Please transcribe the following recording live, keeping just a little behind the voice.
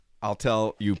I'll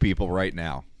tell you people right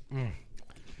now.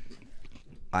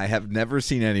 I have never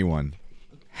seen anyone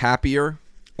happier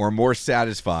or more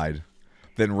satisfied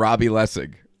than Robbie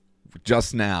Lessig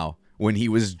just now when he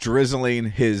was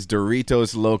drizzling his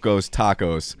Doritos Locos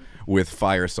tacos with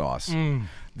fire sauce.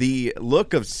 The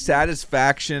look of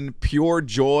satisfaction, pure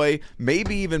joy,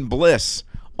 maybe even bliss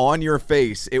on your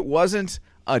face. It wasn't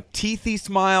a teethy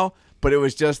smile, but it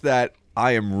was just that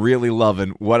I am really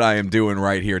loving what I am doing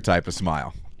right here type of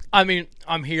smile. I mean,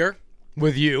 I'm here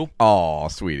with you. Oh,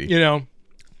 sweetie. You know,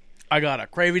 I got a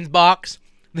Cravings box.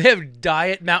 They have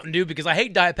Diet Mountain Dew because I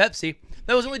hate Diet Pepsi.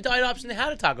 That was the only diet option they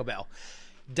had at Taco Bell.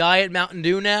 Diet Mountain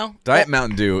Dew now. Diet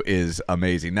Mountain Dew is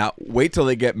amazing. Now, wait till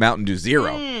they get Mountain Dew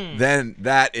Zero. Then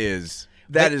that is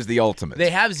the ultimate. They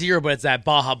have Zero, but it's that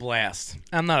Baja Blast.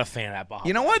 I'm not a fan of that Baja Blast.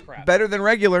 You know what? crap. Better than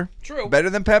regular. True. Better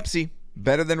than Pepsi.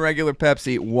 Better than regular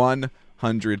Pepsi.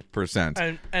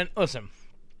 100%. And listen,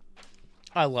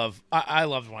 I love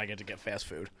when I get to get fast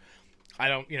food. I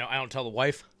don't tell the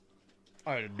wife.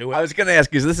 I don't do it. I was going to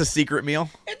ask, is this a secret meal?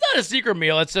 It's not a secret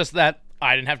meal. It's just that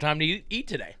I didn't have time to eat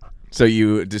today. So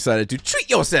you decided to treat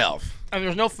yourself. And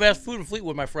there's no fast food in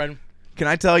Fleetwood, my friend. Can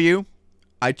I tell you,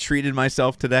 I treated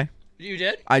myself today. You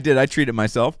did? I did. I treated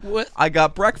myself. What? I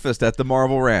got breakfast at the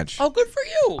Marvel Ranch. Oh, good for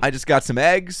you. I just got some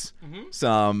eggs,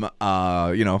 some,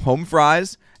 home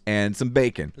fries, and some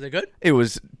bacon. Is it good? It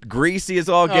was greasy as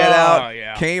all get Oh, out.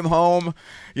 yeah. Came home,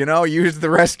 used the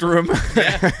restroom.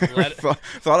 Yeah,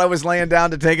 Thought I was laying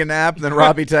down to take a nap. And then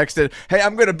Robbie texted, "Hey,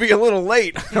 I'm going to be a little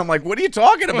late." I'm like, "What are you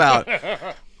talking about?"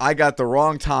 I got the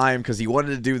wrong time because he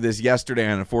wanted to do this yesterday,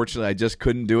 and unfortunately, I just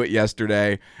couldn't do it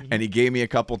yesterday. And he gave me a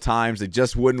couple times. It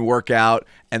just wouldn't work out.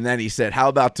 And then he said, "How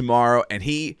about tomorrow?" And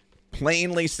he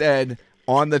plainly said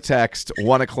on the text,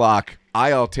 1 o'clock,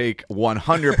 I'll take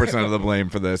 100% of the blame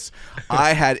for this.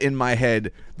 I had in my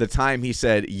head the time he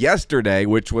said yesterday,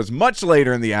 which was much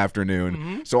later in the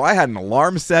afternoon. So I had an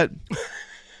alarm set.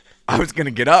 I was going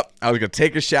to get up. I was going to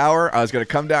take a shower. I was going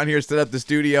to come down here, set up the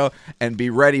studio, and be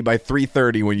ready by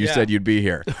 3:30 when you said you'd be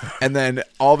here. And then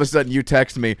all of a sudden you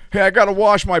text me, "Hey, I got to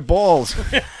wash my balls."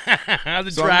 So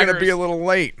I'm going to be a little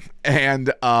late.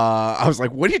 And I was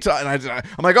like, "What are you talking?"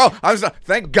 I'm like, "Oh,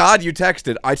 thank God you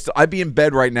texted. I'd be in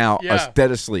bed right now,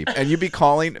 dead asleep. And you'd be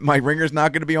calling. My ringer's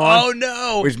not going to be on." Oh,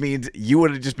 no. Which means you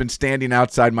would have just been standing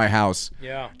outside my house.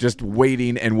 Yeah. Just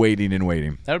waiting and waiting and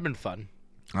waiting. That would have been fun.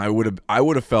 I would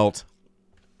have felt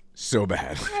so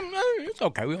bad. It's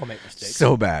okay. We all make mistakes.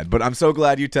 So bad. But I'm so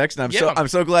glad you texted. I'm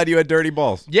so glad you had dirty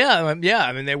balls. Yeah.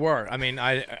 I mean, they were. I mean,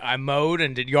 I mowed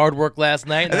and did yard work last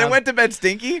night. And then went to bed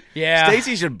stinky? Yeah.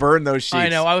 Stacey should burn those sheets. I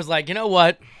know. I was like, you know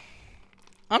what?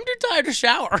 I'm too tired to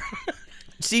shower.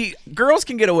 See, girls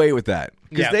can get away with that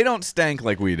because Yeah. they don't stank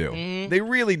like we do. They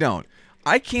really don't.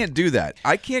 I can't do that.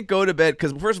 I can't go to bed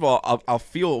because, first of all, I'll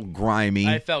feel grimy.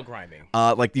 I felt grimy.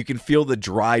 Like you can feel the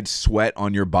dried sweat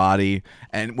on your body.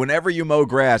 And whenever you mow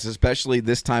grass, especially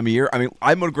this time of year, I mean,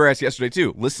 I mowed grass yesterday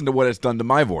too. Listen to what it's done to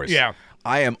my voice. Yeah.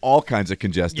 I am all kinds of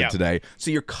congested today. So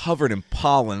you're covered in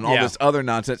pollen and all this other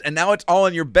nonsense. And now it's all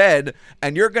in your bed,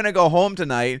 and you're going to go home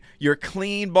tonight. Your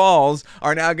clean balls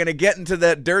are now going to get into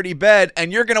that dirty bed,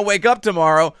 and you're going to wake up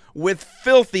tomorrow with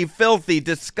filthy, filthy,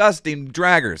 disgusting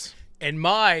draggers. In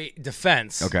my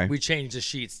defense, Okay. we changed the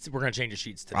sheets. We're going to change the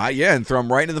sheets today. And throw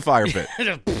them right into the fire pit.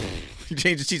 You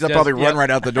change the sheets, I'll Just- probably run yep. right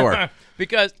out the door.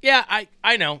 Because,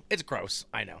 I know. It's gross.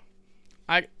 I know.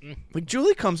 Like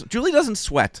Julie doesn't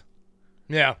sweat.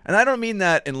 Yeah. And I don't mean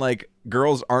that in like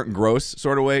girls aren't gross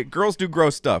sort of way. Girls do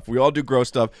gross stuff. We all do gross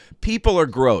stuff. People are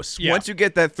gross. Yeah. Once you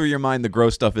get that through your mind, the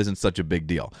gross stuff isn't such a big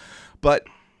deal. But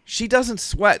she doesn't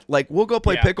sweat. Like we'll go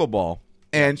play pickleball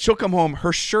and she'll come home.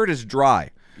 Her shirt is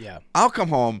dry. Yeah. I'll come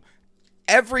home.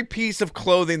 Every piece of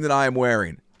clothing that I'm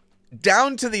wearing,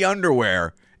 down to the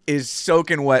underwear, is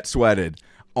soaking wet, sweated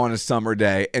on a summer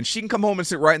day. And she can come home and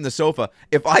sit right in the sofa.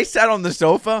 If I sat on the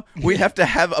sofa, we'd have to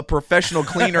have a professional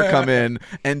cleaner come in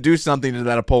and do something to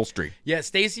that upholstery. Yeah,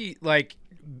 Stacy,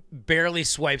 barely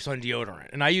swipes on deodorant.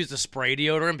 And I use the spray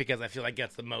deodorant because I feel like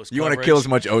that's the most You want to coverage. kill as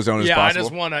much ozone as Yeah, possible? I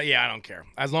just want to, I don't care.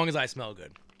 As long as I smell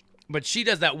good. But she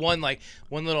does that one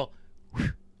little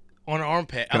on her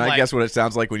armpit. Can I guess what it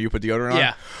sounds like when you put deodorant on?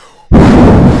 Yeah.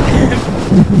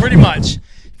 Pretty much.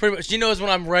 She knows when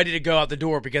I'm ready to go out the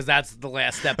door because that's the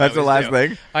last step. That's the last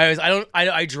thing?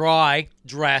 I dry,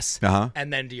 dress,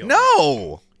 and then deodorant.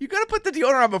 No! You got to put the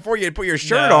deodorant on before you put your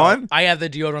shirt No, on. I have the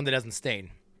deodorant that doesn't stain.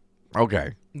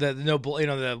 Okay. That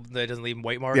doesn't leave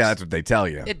white marks. Yeah, that's what they tell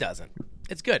you. It doesn't.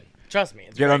 It's good. Trust me.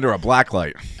 It's Get great. under a black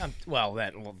light.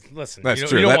 Listen. That's you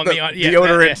true. don't Let want the me on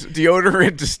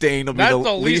deodorant to stain will be That's the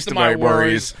the least least of of my my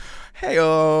worries.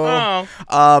 Hey-oh.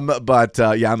 But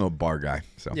yeah, I'm a bar guy.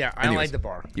 So Yeah, I don't like the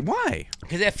bar Why?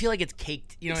 because I feel like it's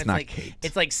caked. You know, it's not like caked.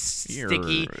 it's like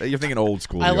sticky. You're thinking old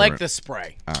school. I like deodorant. the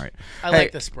spray. All right. I Hey,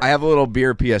 like the spray. I have a little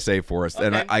beer PSA for us,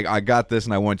 and Okay. I got this,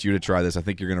 and I want you to try this. I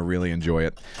think you're going to really enjoy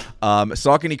it.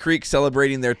 Saucony Creek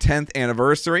celebrating their 10th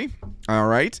anniversary. All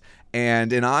right.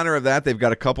 And in honor of that, they've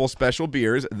got a couple special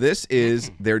beers. This is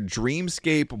their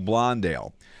Dreamscape Blonde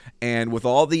Ale. And with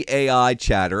all the AI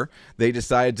chatter, they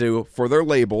decided to, for their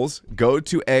labels, go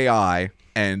to AI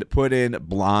and put in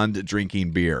blonde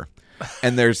drinking beer.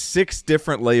 And there's 6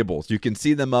 different labels. You can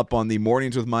see them up on the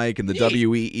Mornings with Mike and the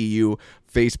WEEU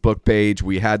Facebook page.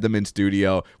 We had them in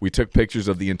studio. We took pictures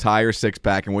of the entire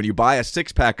 6-pack. And when you buy a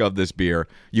 6-pack of this beer,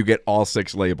 you get all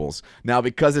 6 labels. Now,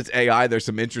 because it's AI, there's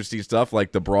some interesting stuff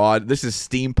like the broad. This is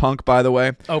steampunk, by the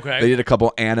way. Okay. They did a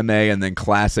couple anime and then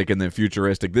classic and then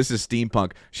futuristic. This is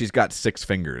steampunk. She's got 6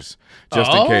 fingers,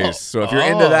 just in case. So if you're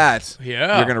into that,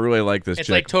 yeah. you're going to really like this It's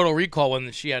chick. like Total Recall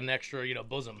when she had an extra,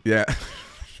 bosom. Yeah.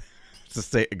 It's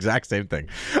the exact same thing.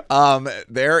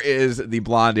 There is the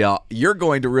blonde ale. You're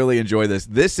going to really enjoy this.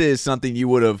 This is something you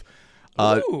would have.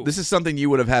 This is something you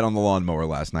would have had on the lawnmower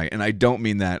last night, and I don't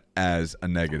mean that as a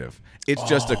negative. It's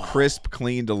just a crisp,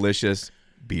 clean, delicious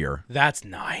beer. That's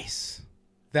nice.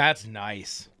 That's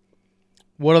nice.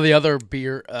 What are the other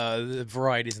beer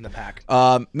varieties in the pack?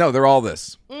 No, they're all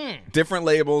this. Different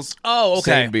labels. Oh, okay.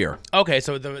 Same beer. Okay,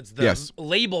 so it's the Yes.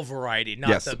 label variety, not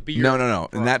Yes. the beer. No.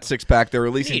 In that 6-pack, they're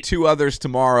releasing Neat. 2 others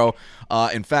tomorrow.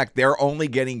 In fact, they're only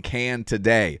getting canned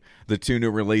today, the 2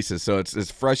 new releases. So it's as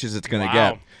fresh as it's going to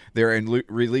Wow. get. They're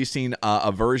releasing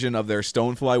a version of their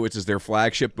Stonefly, which is their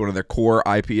flagship, one of their core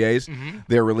IPAs.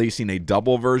 They're releasing a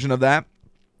double version of that.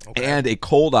 And a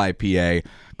cold IPA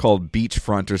called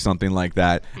Beachfront or something like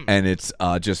that, and it's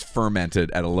just fermented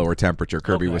at a lower temperature.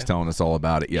 Kirby was telling us all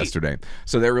about it yesterday.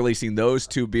 So they're releasing those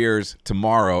 2 beers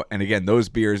tomorrow, and again, those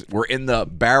beers were in the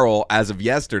barrel as of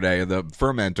yesterday, the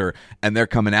fermenter, and they're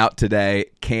coming out today,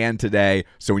 canned today.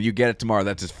 So when you get it tomorrow,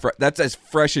 that's as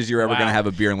fresh as you're ever Wow. going to have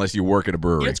a beer unless you work at a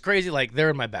brewery. It's crazy. Like,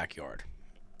 they're in my backyard.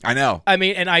 I know. I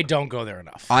mean, and I don't go there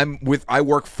enough. I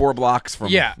work 4 blocks from.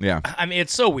 Yeah. Yeah. I mean,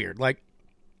 it's so weird. Like,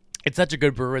 it's such a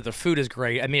good brewery. The food is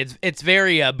great. I mean, it's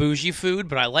very bougie food,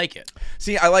 but I like it.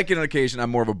 See, I like it on occasion.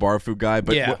 I'm more of a bar food guy,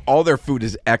 but Yeah. all their food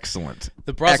is excellent.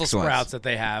 The Brussels Excellent. sprouts that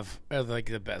they have are like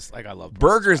the best. Like, I love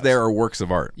Brussels Burgers sprouts. there are works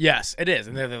of art. Yes, it is,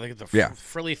 and they're like the Yeah.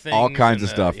 frilly things, All kinds and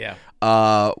of stuff. Yeah.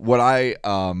 What I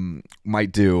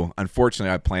might do, unfortunately,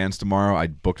 I have plans tomorrow. I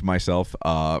booked myself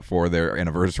for their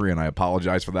anniversary, and I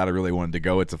apologize for that. I really wanted to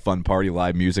go. It's a fun party,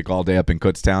 live music all day up in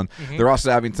Kutztown. They're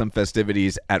also having some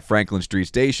festivities at Franklin Street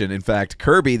Station. In fact,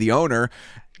 Kirby, the owner,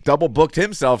 double booked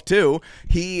himself too.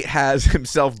 He has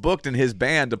himself booked in his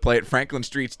band to play at Franklin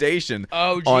Street Station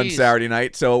Oh, on geez. Saturday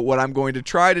night. So what I'm going to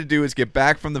try to do is get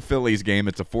back from the Phillies game.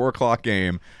 It's a 4:00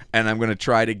 game, and I'm going to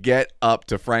try to get up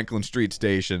to Franklin Street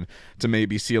Station to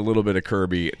maybe see a little bit of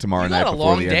Kirby tomorrow You night got a before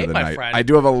long the day, end of the my night. friend. I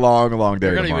do have a long day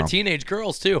You're gonna be tomorrow. with teenage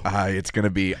girls too. It's going to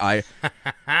be.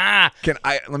 Ah,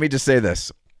 Let me just say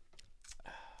this,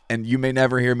 and you may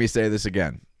never hear me say this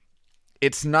again.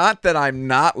 It's not that I'm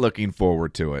not looking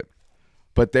forward to it,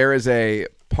 but there is a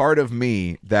part of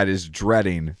me that is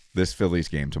dreading this Phillies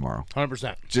game tomorrow.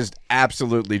 100%. Just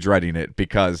absolutely dreading it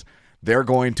because they're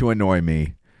going to annoy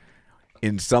me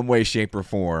in some way, shape, or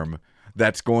form.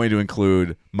 That's going to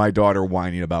include my daughter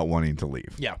whining about wanting to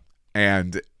leave. Yeah.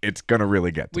 And it's going to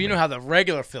really get to Well, me. you know how the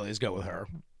regular Phillies go with her.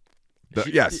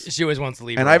 Yes. She always wants to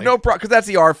leave. And I have early. no problem because that's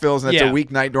the R-Phils and it's Yeah. a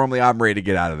weeknight. Normally, I'm ready to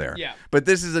get out of there. Yeah. But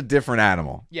this is a different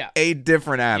animal. Yeah. A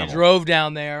different You animal. drove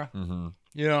down there. Mm-hmm.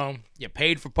 You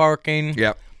paid for parking.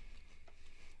 Yep.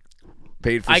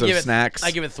 Paid for some snacks.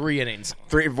 I give it 3 innings.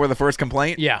 3 for the first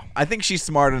complaint. Yeah. I think she's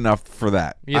smart enough for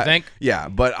that. You think? Yeah,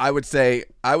 but I would say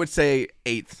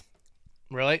 8th,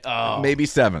 Really? Oh, maybe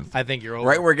 7th. I think you're over.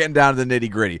 Right, we're getting down to the nitty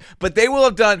gritty. But they will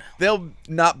have done. They'll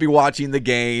not be watching the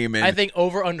game. And I think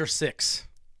over under 6.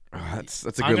 that's a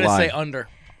I'm good gonna line. say under.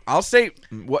 I'll say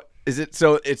what is it?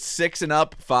 So it's 6 and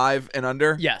up, 5 and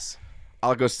under. Yes.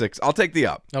 I'll go 6. I'll take the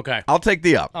up. Okay. I'll take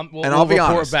the up, We'll and I'll be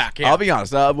report honest. back, yeah. I'll be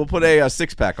honest. We'll put a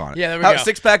 6-pack on it. Yeah, there we How- go.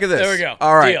 6-pack of this. There we go.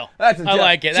 All right, Deal. That's a I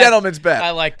like it. That's- Gentleman's bet.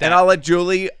 I like that. And I'll let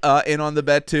Julie in on the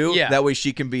bet too. Yeah. That way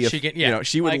she can be. She can- yeah,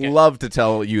 she would like it. love to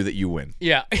tell you that you win.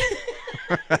 Yeah.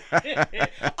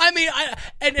 I mean,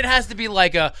 and it has to be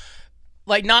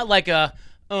not like a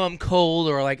cold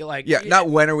or like Yeah, not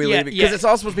when are we yeah, leaving? Because yeah. it's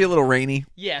all supposed to be a little rainy.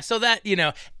 Yeah, so that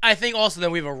I think also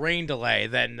that we have a rain delay.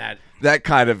 Then that That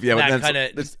kind of That then kinda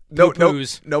it's- no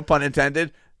poo-poos. no pun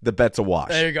intended. The bet's a wash.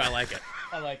 there you go. I like it.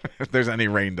 I like it. If there's any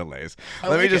rain delays. I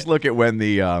Let me like just it. look at when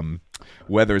the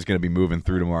weather is going to be moving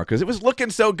through tomorrow because it was looking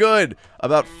so good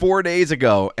about 4 days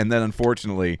ago, and then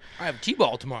unfortunately, I have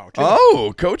T-ball tomorrow too.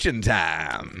 oh, coaching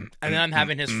time. And then I'm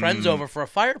having his friends over for a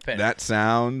fire pit. That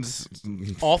sounds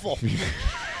Awful.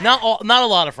 Not a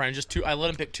lot of friends, just two. I let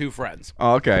him pick 2 friends.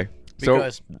 Oh, okay.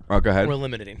 Because go ahead. we're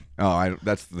limiting. Oh,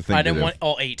 that's the thing. I didn't want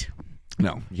all 8.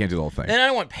 No, you can't do the whole thing. And I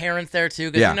don't want parents there too,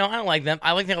 because Yeah. I don't like them.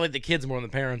 I like the kids more than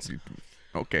the parents.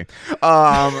 Okay.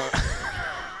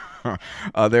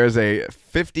 There's a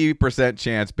 50%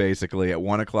 chance, basically, at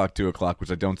 1 o'clock, 2 o'clock, which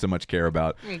I don't so much care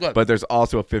about. Good. But there's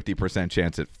also a 50%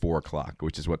 chance at 4 o'clock,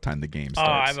 which is what time the game I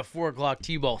starts. have a 4 o'clock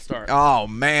T-ball start, Oh,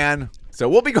 man. So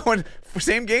we'll be going for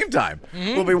same game time.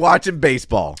 Mm-hmm. We'll be watching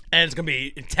baseball. and it's gonna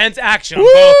be intense action Woo!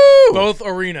 on both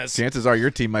arenas. Chances are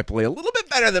your team might play a little bit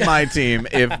better than my team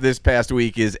if this past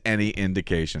week is any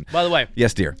indication. By the way,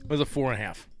 Yes, dear. it was a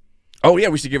 4.5. Oh yeah,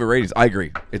 we should give it ratings. I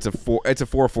agree. It's a 4. It's a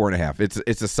 4.5.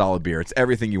 It's a solid beer. It's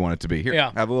everything you want it to be. Here,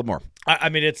 Yeah. have a little more. I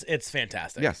mean, it's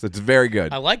fantastic. Yes, it's very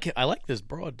good. I like it. I like this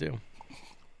broad too.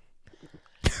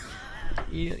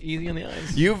 Easy on the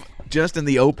eyes. You've just in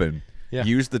the open Yeah.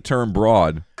 used the term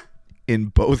broad in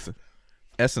both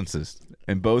essences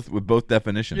and with both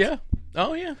definitions. Yeah.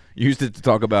 Oh yeah. You used it to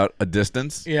talk about a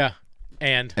distance Yeah.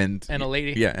 And and a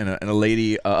lady. Yeah, and a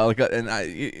lady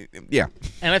yeah.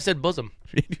 And I've said bosom.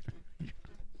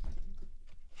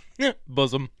 Yeah,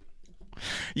 bosom.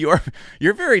 You're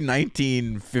very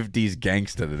 1950s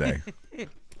gangsta today.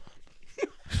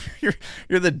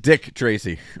 You're the Dick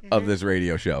Tracy of this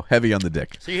radio show. Heavy on the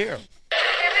dick. See here.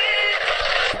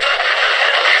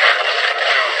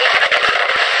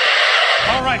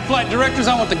 All right, flight directors,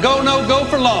 I want the go, no, go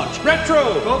for launch. Retro.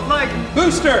 Go flight.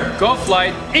 Booster. Go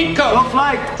flight. Inco. Go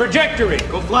flight. Trajectory.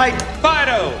 Go flight.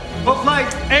 Fido. Go flight.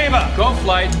 Ava. Go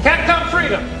flight. Capcom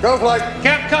Freedom. Go flight.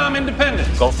 Capcom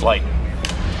Independence. Go flight.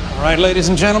 All right, ladies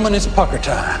and gentlemen, it's pucker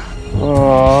time.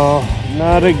 Oh,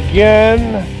 not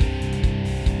again.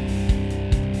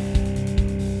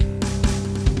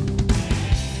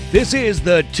 This is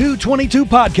the 222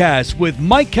 Podcast with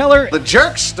Mike Keller The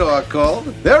Jerk Store called.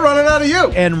 They're running out of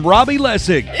you. and Robbie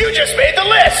Lessig. You just made the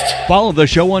list! Follow the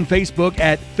show on Facebook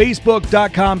at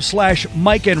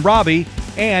facebook.com/Mike and Robbie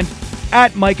and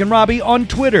at Mike and Robbie on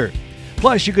Twitter.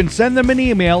 Plus, you can send them an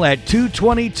email at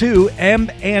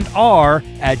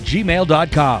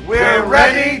 222mnr@gmail.com. We're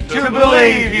ready to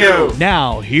believe you!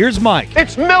 Now, here's Mike.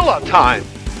 It's Miller time!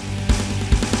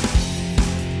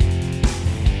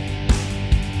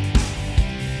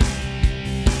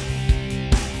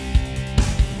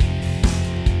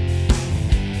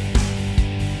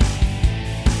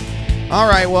 All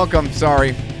right, welcome.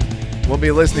 Sorry. We'll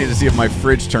be listening to see if my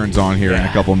fridge turns on here in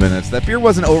a couple minutes. That beer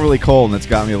wasn't overly cold, and it's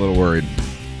got me a little worried.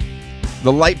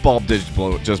 The light bulb did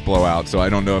just blow out, so I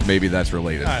don't know if maybe that's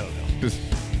related. I don't know.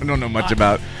 I don't know much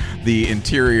about the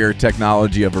interior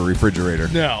technology of a refrigerator.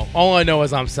 No. All I know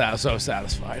is I'm so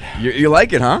satisfied. You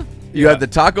like it, huh? You had the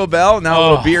Taco Bell, now a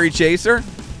little beery chaser.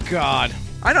 God.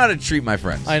 I know how to treat my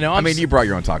friends. I know, I I'm mean, s- you brought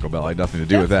your own Taco Bell. I had nothing to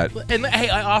do with that. And hey,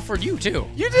 I offered you too.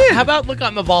 You did. How about look?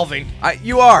 I'm evolving.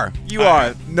 You are.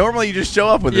 Normally, you just show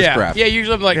up with this Yeah. crap. Yeah.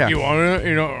 Usually I'm like, Yeah. you want it?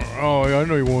 You know? Oh, yeah, I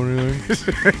know you want it.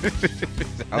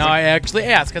 No, I actually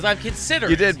asked because I've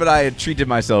considered. You did, but I had treated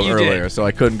myself You earlier, did. so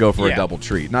I couldn't go for a Yeah. double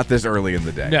treat. Not this early in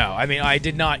the day. No, I mean I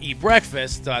did not eat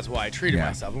breakfast. So that's why I treated Yeah.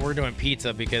 myself. And we're doing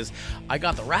pizza because I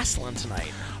got the wrestling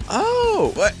tonight.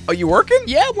 Oh, what? Are you working?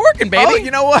 Yeah, I'm working, baby. Oh,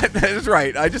 you know what? That's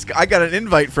right. I got an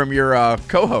invite from your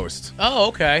co-host Oh,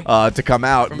 okay. to come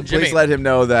out. From Please Jimmy. let him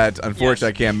know that unfortunately Yes.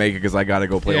 I can't make it because I got to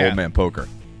go play Yeah. Old Man Poker.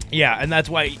 Yeah, and that's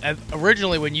why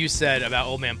originally when you said about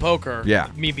Old Man Poker, Yeah.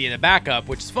 me being the backup,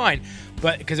 which is fine,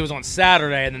 but because it was on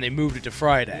Saturday and then they moved it to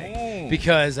Friday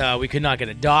because we could not get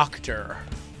a doctor.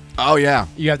 Oh yeah,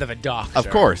 You have to have a doctor, of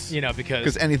course. You know,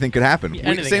 because anything could happen. Yeah,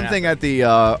 anything Same can thing happen.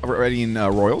 at the Reading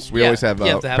Royals. We always have,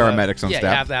 you to have paramedics on yeah,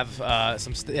 staff. you have to have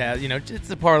some. You know, it's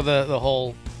a part of the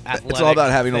whole. It's all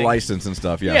about having thing. a license and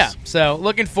stuff. Yes. Yeah, so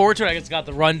looking forward to it. I just got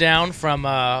the rundown from.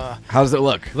 How does it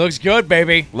look? Looks good,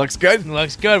 baby. Looks good.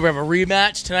 Looks good. We have a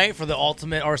rematch tonight for the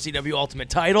Ultimate RCW Ultimate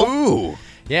title. Ooh.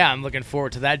 Yeah, I'm looking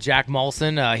forward to that. Jack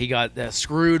Molson, he got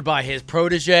screwed by his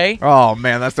protege. Oh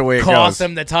man, that's the way it Cost goes.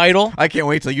 him the title. I can't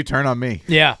wait till you turn on me.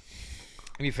 Yeah.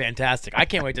 It'd be fantastic. I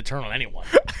can't wait to turn on anyone.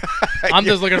 I'm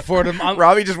just looking forward to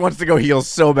Robbie just wants to go heel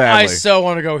so I badly. so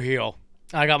want to go heel.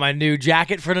 I got my new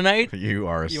jacket for tonight. You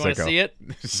are a You sicko. want to see it?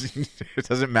 It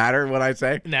doesn't matter what I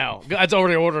say. No. It's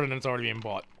already ordered and it's already being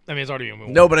bought. I mean, it's already being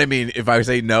worn. No, but I mean, if I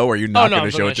say no, are you Oh, not no, going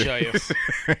I'm to show it going to to show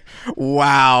you.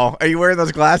 Wow. Are you wearing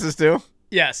those glasses too?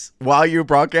 Yes. While you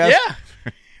broadcast?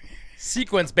 Yeah.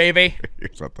 Sequence, baby.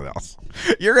 Here's something else.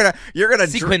 You're gonna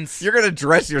Sequence. you're gonna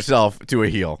dress yourself to a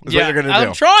heel. Is what you're gonna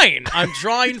do. I'm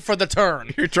trying for the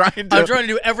turn. I'm trying to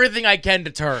do everything I can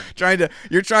to turn.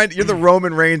 You're the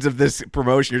Roman Reigns of this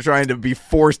promotion. You're trying to be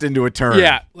forced into a turn.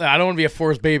 Yeah, I don't want to be a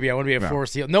forced baby. I want to be a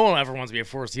forced heel. No one ever wants to be a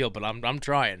forced heel, but I'm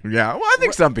trying. Yeah, well, I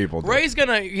think some people do. Ray's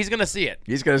gonna see it.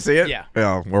 He's gonna see it. Yeah.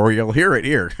 Well, or you'll hear it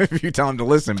here if you tell him to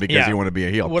listen because you want to be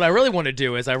a heel. What I really want to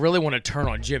do is I really want to turn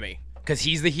on Jimmy because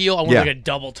he's the heel. I want like a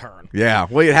double turn. Yeah,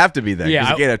 well, you'd have to be then. Yeah,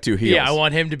 you can't have two heels. Yeah, I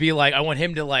want him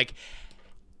to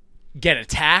get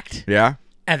attacked. Yeah.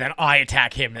 And then I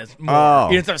attack him as more. Oh.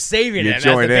 Instead of saving him as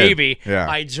join the in. baby, Yeah.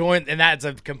 I join, and that's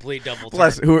a complete double turn.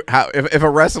 Plus, if a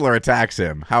wrestler attacks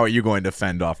him, how are you going to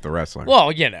fend off the wrestler?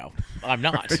 Well, I'm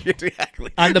not.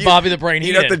 Exactly. I'm the Bobby the Brain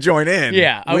You'd Heenan. have to join in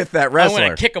with that I wrestler.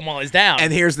 want to kick him while he's down.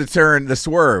 And here's the turn, the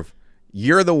swerve.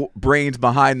 You're the brains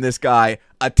behind this guy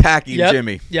attacking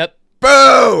Jimmy. Yep.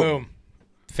 Boom! Boom.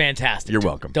 Fantastic. You're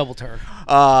welcome. Double turn.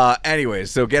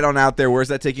 Anyways, so get on out there. Where's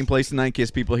that taking place tonight? In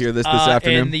case people hear this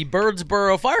afternoon. In the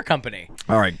Birdsboro Fire Company.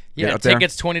 All right. Yeah,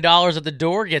 tickets $20 at the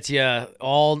door gets you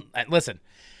all. Listen,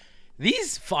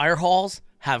 these fire halls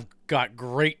have got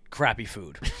great crappy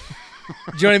food. Do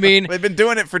you know what I mean? They've been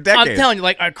doing it for decades. I'm telling you,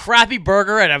 like a crappy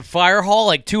burger at a fire hall,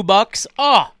 like $2.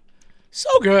 Oh, so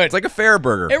good. It's like a fair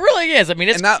burger. It really is. I mean,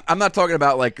 it's I'm not talking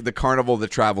about like the carnival that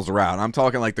travels around. I'm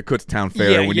talking like the Kutztown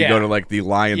Fair when you go to like the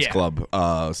Lions Club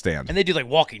stand. And they do like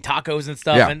walking tacos and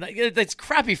stuff. Yeah. And it's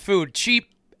crappy food, cheap,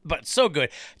 but so good.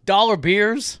 $1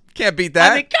 beers. Can't beat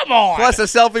that. I mean, come on. Plus a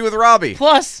selfie with Robbie.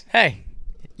 Plus, hey,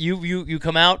 you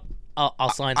come out,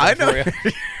 I'll sign something for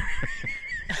you.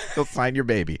 He'll sign your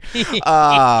baby.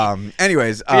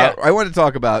 Anyways, I want to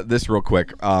talk about this real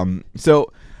quick.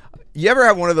 So you ever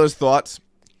have one of those thoughts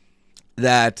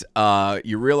that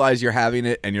you realize you're having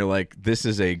it and you're like, this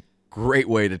is a great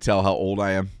way to tell how old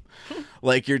I am?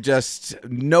 Like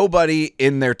nobody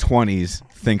in their 20s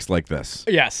thinks like this.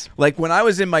 Yes. Like when I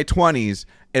was in my 20s,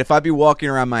 if I'd be walking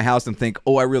around my house and think,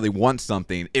 oh, I really want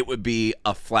something, it would be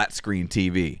a flat screen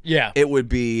TV. Yeah. It would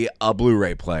be a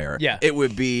Blu-ray player. Yeah. It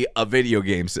would be a video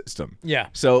game system. Yeah.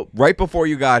 So right before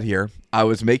you got here, I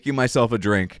was making myself a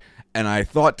drink, and I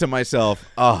thought to myself,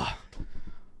 I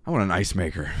want an ice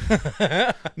maker.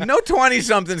 No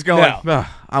 20-something's going,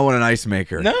 I want an ice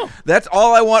maker. No. That's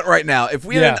all I want right now. If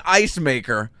we had an ice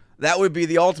maker, that would be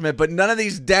the ultimate. But none of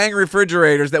these dang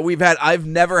refrigerators that we've had, I've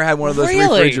never had one of those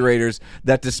refrigerators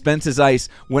that dispenses ice.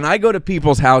 When I go to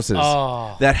people's houses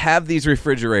that have these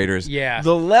refrigerators,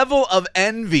 the level of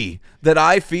envy that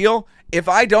I feel, if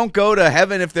I don't go to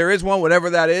heaven, if there is one,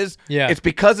 whatever that is, it's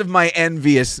because of my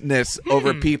enviousness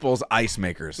over people's ice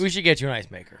makers. We should get you an ice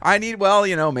maker. I need,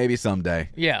 maybe someday.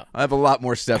 Yeah. I have a lot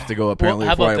more steps to go apparently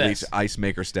how before about I this? reach ice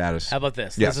maker status. How about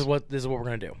this? Yes. This is what we're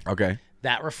gonna do. Okay.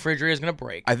 That refrigerator is gonna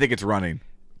break. I think it's running.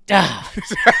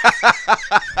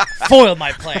 Foiled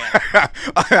my plan.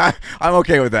 I'm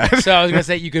okay with that. So I was gonna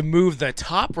say you could move the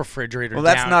top refrigerator down.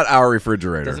 Well, that's not our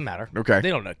refrigerator. Doesn't matter. Okay. They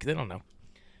don't know.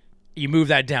 You move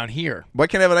that down here. Why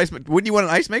can't I have an ice maker? Wouldn't you want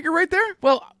an ice maker right there?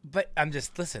 Well, but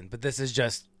but this is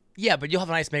just but you'll have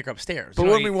an ice maker upstairs. But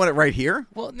wouldn't we want it right here?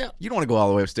 Well, no. You don't want to go all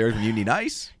the way upstairs when you need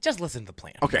ice. Just listen to the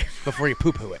plan. Okay. Before you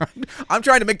poo-poo it. I'm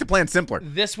trying to make the plan simpler.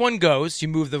 This one goes, you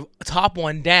move the top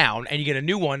one down, and you get a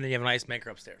new one, and you have an ice maker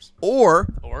upstairs. Or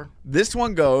this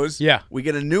one goes, Yeah. we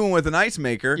get a new one with an ice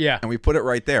maker, Yeah. and we put it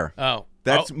right there. Oh.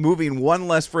 That's moving one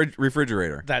less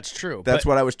refrigerator. That's true. That's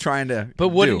what I was trying to But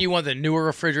wouldn't do. you want the newer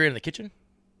refrigerator in the kitchen?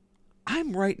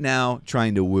 I'm right now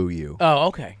trying to woo you. Oh,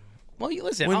 okay. Well, you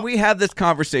listen. When we have this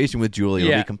conversation with Julie,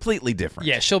 it'll be completely different.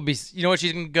 Yeah, she'll be. You know what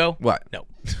she's gonna go? What? No.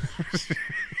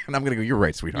 And I'm gonna go. You're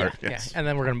right, sweetheart. Yeah, Yes. and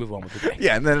then we're gonna move on with the day.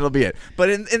 Yeah, and then it'll be it.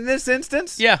 But in this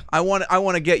instance, Yeah. I want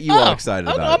to get you all excited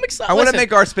about it. I'm excited. I want to Listen.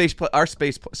 make our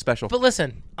space special. But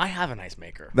listen, I have an ice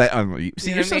maker. See, You know you're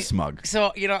what I so mean? smug.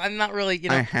 So I'm not really.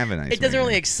 I have an ice It doesn't maker.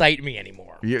 really excite me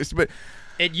anymore. Yes, but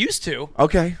It used to.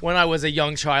 okay. When I was a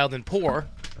young child and poor,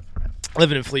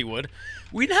 living in Fleetwood,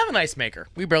 we didn't have an ice maker.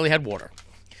 We barely had water.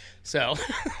 So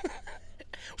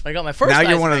when I got my first Now ice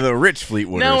you're one of maker- the rich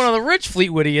Fleetwooders. Now one of the rich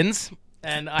Fleetwoodians,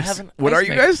 and I have an What ice are you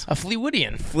maker. guys? A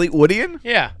Fleetwoodian. Fleetwoodian?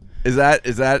 Yeah. Is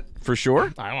that for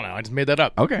sure? I don't know. I just made that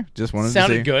up. Okay, just wanted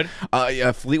Sounded to see. good.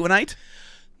 Fleetwoodite?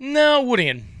 No,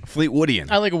 Woodian. Fleetwoodian.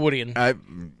 I like a Woodian.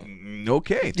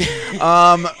 Okay.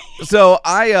 So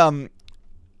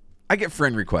I get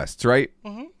friend requests, right?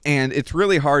 Mm-hmm. And it's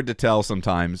really hard to tell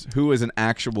sometimes who is an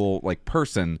actual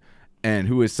person and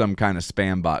who is some kind of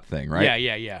spam bot thing, right?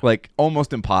 Yeah. Like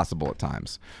almost impossible at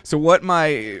times. So what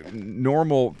my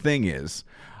normal thing is,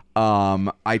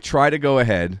 I try to go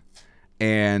ahead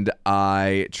and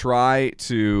I try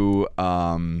to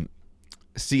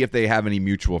see if they have any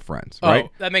mutual friends, Oh, right?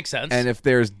 that makes sense. And if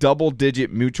there's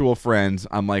double-digit mutual friends,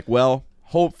 I'm like, well,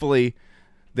 hopefully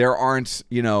there aren't,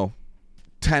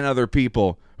 10 other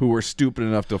people who were stupid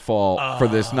enough to fall for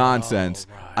this nonsense.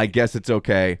 right. I guess it's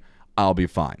okay. I'll be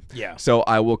fine. Yeah. So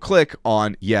I will click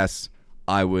on yes,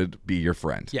 I would be your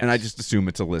friend. Yes. And I just assume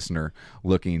it's a listener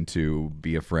looking to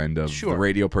be a friend of Sure. the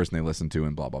radio person they listen to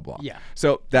and blah, blah, blah. Yeah.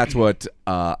 So that's what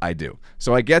I do.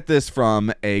 So I get this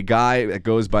from a guy that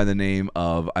goes by the name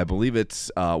of, I believe it's,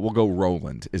 we'll go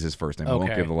Roland is his first name. I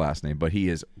won't Okay. give the last name, but he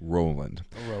is Roland.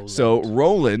 So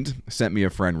Roland sent me a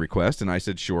friend request, and I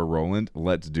said, sure, Roland,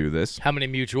 let's do this. How many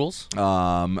mutuals?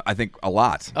 I think a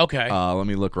lot. Okay. Let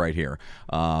me look right here.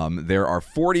 There are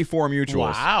 44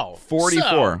 mutuals. Wow.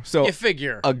 44. So you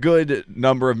figure. a good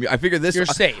number of. I figure this. You're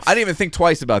safe. I didn't even think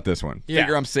twice about this one. Yeah.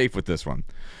 Figure I'm safe with this one.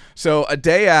 So a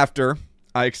day after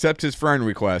I accept his friend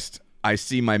request, I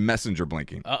see my messenger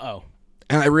blinking. Uh-oh.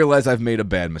 And I realize I've made a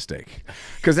bad mistake.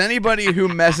 Because anybody who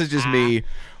messages me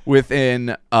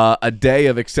within a day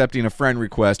of accepting a friend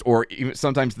request, or even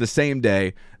sometimes the same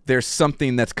day, there's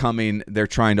something that's coming. They're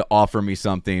trying to offer me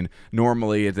something.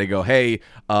 Normally, they go, hey,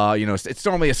 it's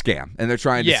normally a scam. And they're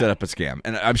trying to Yeah. set up a scam.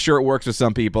 And I'm sure it works with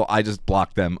some people. I just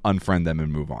block them, unfriend them,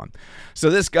 and move on. So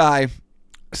this guy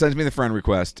sends me the friend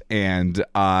request, and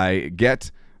I get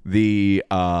the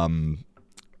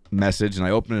message, and I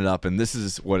open it up, and this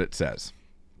is what it says.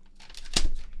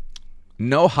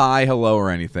 No hi, hello,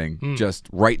 or anything. Just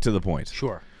right to the point.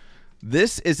 Sure.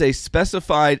 This is a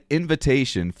specified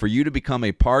invitation for you to become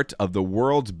a part of the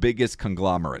world's biggest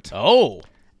conglomerate. Oh.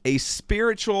 A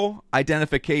spiritual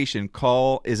identification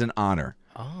call is an honor.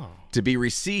 Oh. To be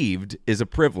received is a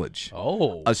privilege.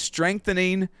 Oh. A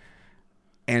strengthening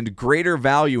and greater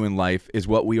value in life is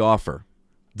what we offer.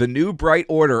 The new Bright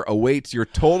Order awaits your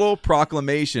total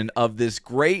proclamation of this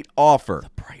great offer.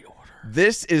 Bright order.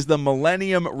 This is the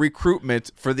Millennium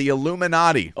Recruitment for the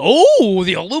Illuminati. Oh,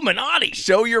 the Illuminati.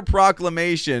 Show your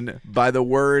proclamation by the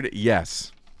word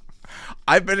yes.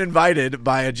 I've been invited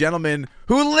by a gentleman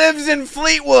who lives in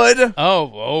Fleetwood,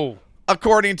 Oh.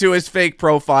 according to his fake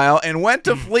profile, and went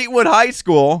to Fleetwood High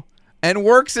School and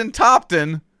works in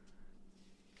Topton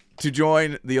to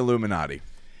join the Illuminati.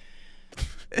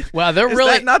 Wow, they're Is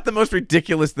really that not the most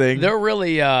ridiculous thing? they're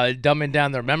really dumbing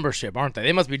down their membership, aren't they?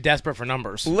 They must be desperate for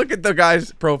numbers. Look at the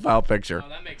guy's profile picture. Oh,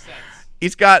 that makes sense.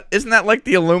 He's got, isn't that like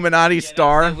the Illuminati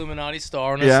star? That's the Illuminati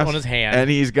star on his, Yes. on his hand. And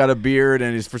he's got a beard,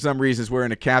 and he's for some reason is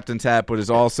wearing a captain's hat, but is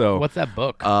also What's that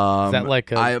book? Is that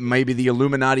like maybe the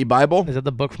Illuminati Bible? is that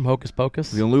the book from Hocus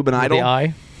Pocus? The Illuminati? With the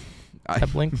eye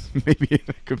that blinks? Maybe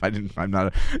I'm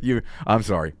not. I'm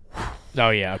sorry. Oh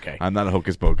yeah, okay. I'm not a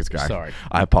hocus pocus guy. Sorry.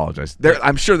 I apologize.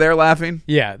 I'm sure they're laughing.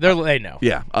 Yeah, they know.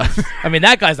 Yeah. I mean,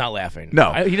 that guy's not laughing.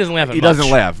 No. He doesn't laugh at He much. doesn't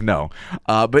laugh. No.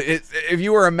 But if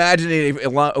you were imagining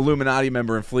an Illuminati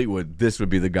member in Fleetwood, this would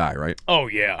be the guy, right? Oh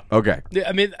yeah. Okay. Yeah,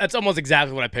 I mean, that's almost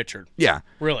exactly what I pictured. Yeah.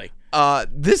 Really.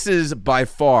 This is by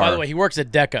far. By the way, he works at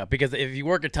Decca because if you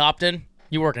work at Topton,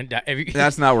 you work in Decca.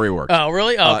 That's not where he works. Oh,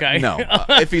 really? Oh, okay. No.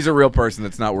 If he's a real person,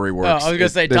 that's not where he works. I was gonna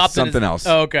say There's Topton is- something else.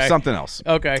 Oh, okay. Something else.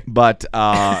 Okay. But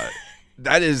that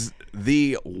is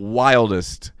the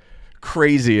wildest,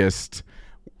 craziest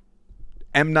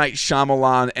M. Night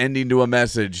Shyamalan ending to a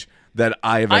message that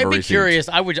I have I'd ever be received. curious.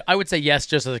 I would say yes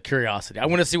just as a curiosity. I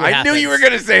want to see what I happens. knew you were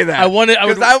going to say that. I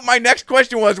would- my next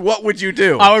question was, what would you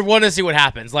do? I would want to see what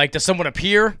happens. Like, does someone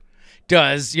appear?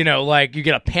 Does, like you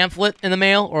get a pamphlet in the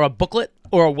mail or a booklet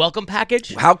or a welcome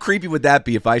package? How creepy would that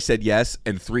be if I said yes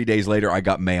and 3 days later I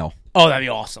got mail? Oh, that'd be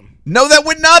awesome. No, that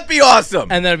would not be awesome.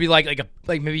 And then it'd be like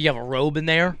maybe you have a robe in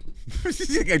there I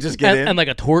just get in. and like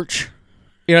a torch.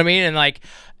 You know what I mean?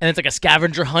 And it's like a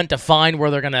scavenger hunt to find where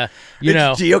they're gonna,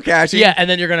 It's geocaching. Yeah, and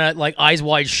then you're gonna like eyes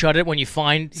wide shut it when you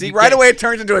find. See, you right get- away it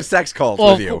turns into a sex cult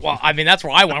Well, with you. well, I mean that's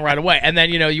where I went right away, and then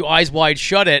you eyes wide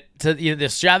shut it to the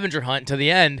scavenger hunt to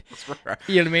the end.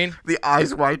 You know what I mean? The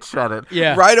eyes wide shut it.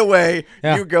 Yeah. Right away,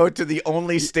 Yeah. you go to the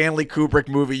only Stanley Kubrick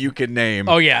movie you can name.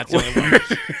 Oh yeah, it's the only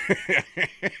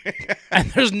one.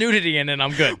 And there's nudity in it.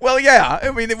 I'm good. Well, yeah.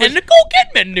 I mean, it was And Nicole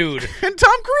Kidman nude. and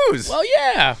Tom Cruise. Well,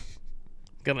 yeah.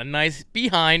 Got a nice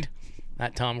behind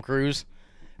that Tom Cruise.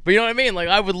 But you know what I mean? Like,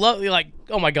 I would love,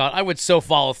 oh my God, I would so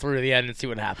follow through to the end and see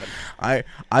what happened.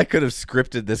 I could have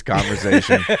scripted this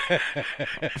conversation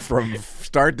from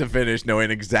start to finish,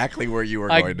 knowing exactly where you were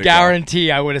going I to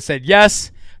guarantee I would have said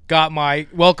yes, got my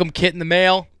welcome kit in the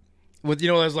mail with,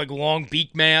 those like long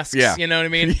beak masks. Yeah. You know what I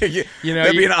mean? go.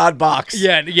 That'd be an odd box.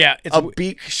 Yeah. It's A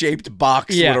beak-shaped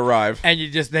box would arrive And you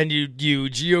just, then you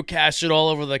geocache it all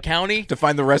over the county. to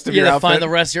find the rest of Yeah, your to outfit. find the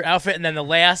rest of your outfit. And then the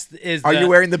last is Are you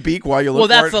wearing the beak while you look Well,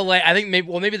 for that's it? the last. I think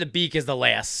maybe the beak is the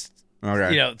last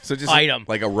Okay. So just item.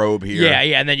 like a robe here.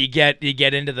 Yeah, and then you get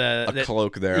into the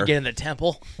cloak there. You get in the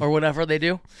temple or whatever they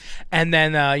do, and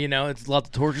then it's lots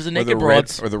of torches and Or naked the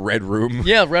broads. or the red room.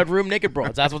 Yeah, red room, naked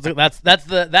broads. That's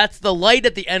that's the light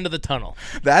at the end of the tunnel.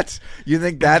 You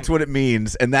think that's what it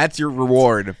means, and that's your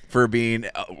reward for being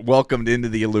welcomed into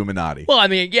the Illuminati. Well, I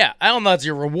mean, yeah, I don't know if that's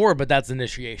your reward, but that's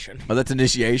initiation. Oh, that's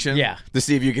initiation? Yeah. To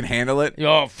see if you can handle it?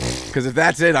 Oh, Because if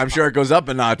that's it, I'm sure it goes up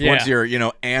a notch Yeah. once you're,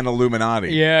 an Illuminati.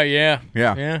 yeah.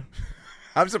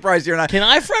 I'm surprised you're not. Can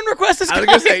I friend request this guy? I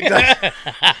was going to say,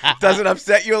 does it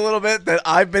upset you a little bit that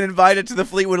I've been invited to the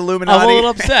Fleetwood Illuminati? I'm a little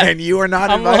upset. And you are not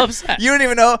I'm a invited? little upset. You didn't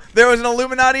even know there was an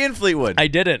Illuminati in Fleetwood. I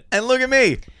didn't. And look at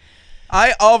me.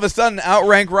 I all of a sudden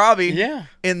outrank Robbie Yeah.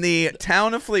 in the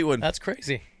town of Fleetwood. That's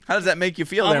crazy. How does that make you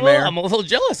feel I'm there, a little, Mayor? I'm a little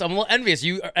jealous. I'm a little envious.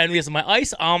 You are envious of my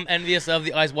ice. I'm envious of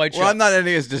the ice white shirt. Well, I'm not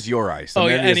envious of just your ice. I'm Oh,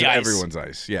 yeah, envious any of ice. everyone's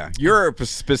ice. Yeah. You're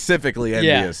specifically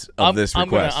envious of this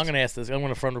request. I'm gonna ask this. I'm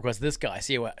gonna friend request this guy.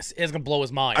 See what it's gonna blow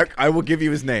his mind. I will give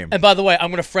you his name. And by the way, I'm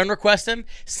gonna friend request him,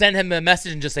 send him a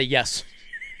message, and just say yes.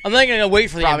 I'm not gonna wait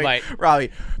for the invite.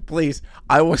 Robbie, please,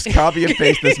 I will copy and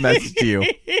paste this message to you.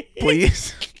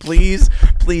 Please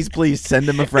send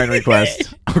him a friend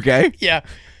request. Okay? Yeah.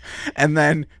 And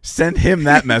then send him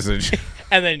that message.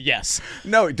 And then yes.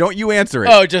 No, don't you answer it.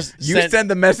 Oh, just you send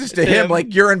the message to him him.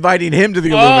 like you're inviting him to the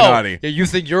Illuminati. Yeah, you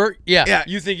think you're? Yeah. Yeah.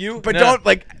 You think you? But No. don't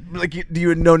like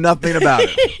you know nothing about it.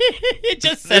 It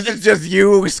just says This is just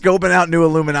you scoping out new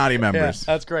Illuminati members.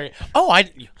 That's great. Oh,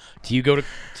 do you go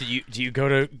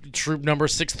to troop number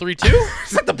 632?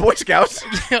 Is that the Boy Scouts?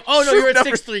 Oh no, Troop you're at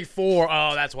number- 634.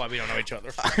 Oh, that's why we don't know each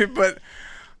other. But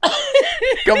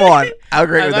come on, how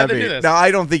great would I'd that have to be? do this. Now,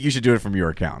 I don't think you should do it from your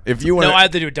account. If you want, No, I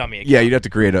have to do a dummy account. yeah, you'd have to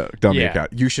create a dummy Yeah.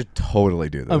 account. You should totally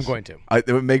do this. I'm going to. It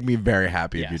would make me very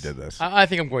happy if you Yes. did this. I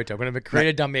think I'm going to. I'm going to create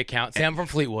a dummy account. Say I'm from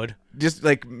Fleetwood. Just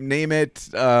like name it,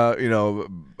 name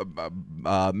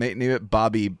it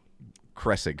Bobby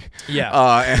Kressig.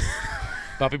 Yeah. and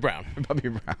Bobby Brown. Bobby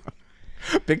Brown.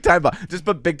 Big time Bobby. Just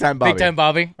put big time Bobby. Big time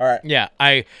Bobby. All right. Yeah.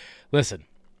 Listen.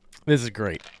 This is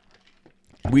great.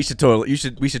 We should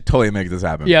totally make this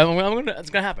happen. Yeah, it's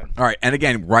gonna happen. All right, and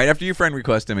again, right after you friend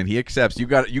request him and he accepts, you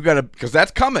got to because that's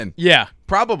coming. Yeah.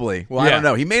 Probably. Well, I Yeah. don't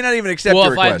know. He may not even accept Well,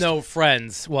 your if I have request. no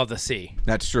friends, we'll have to see.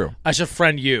 That's true. I should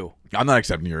friend you. I'm not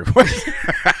accepting your request.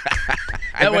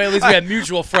 That way, at least we have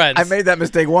mutual friends. I made that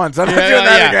mistake once. I'm not Yeah, doing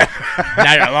that yeah. again.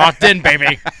 Now you're locked in,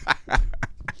 baby.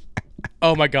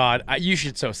 Oh my God! You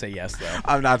should so say yes, though.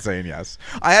 I'm not saying yes.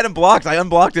 I had him blocked. I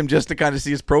unblocked him just to kind of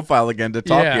see his profile again to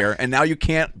talk Yeah. here, and now you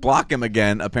can't block him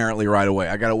again. Apparently, right away.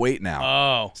 I gotta wait now.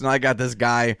 Oh. So now I got this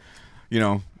guy,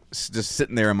 just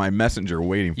sitting there in my messenger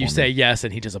waiting for me. You say yes,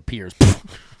 and he just appears.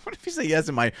 What if you say yes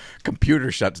and my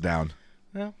computer shuts down?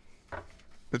 Well.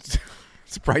 It's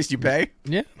the price you pay.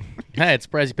 Yeah. Hey, it's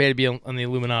surprised you pay to be on the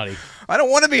Illuminati. I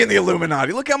don't want to be in the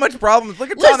Illuminati. Look how much problems.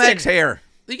 Look at Tom Listen. Hanks' hair.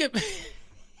 You get.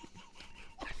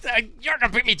 You're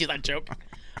gonna beat me to that joke.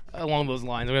 Along those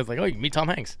lines, I was like, "Oh, you can meet Tom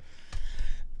Hanks."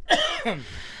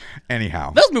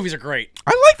 Anyhow, Those movies are great.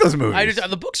 I like those movies.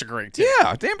 The books are great too.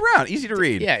 Yeah, Dan Brown, easy to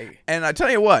read. Yeah. And I tell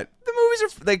you what, the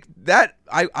movies are like that.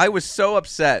 I was so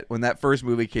upset when that first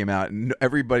movie came out and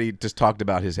everybody just talked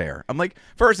about his hair. I'm like,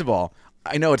 first of all,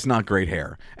 I know it's not great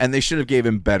hair, and they should have gave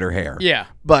him better hair. Yeah.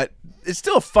 But it's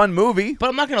still a fun movie. But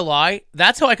I'm not gonna lie.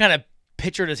 That's how I kind of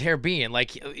pictured his hair being.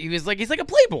 Like he's like a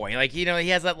playboy. Like he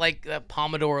has that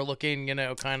Pomodoro looking,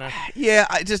 kind of. Yeah,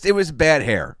 it was bad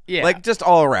hair. Yeah. Like just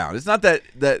all around. It's not that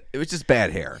it was just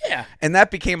bad hair. Yeah. And that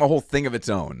became a whole thing of its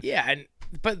own. Yeah,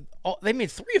 but they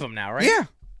made 3 of them now, right? Yeah.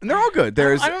 And they're all good.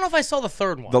 There's I don't know if I saw the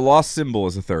third one. The Lost Symbol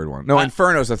is the third one. No,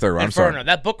 Inferno's the third one. I'm Inferno. sorry.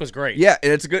 That book was great. Yeah,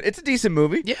 and it's a decent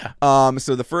movie. Yeah.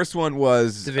 So the first one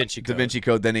was Da Vinci Code. Da Vinci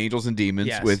Code, then Angels and Demons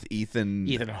Yes. with Ethan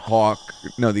Hawke.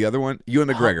 No, the other one, Ewan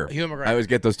McGregor. Ewan McGregor. I always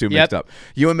get those two Yep. mixed up.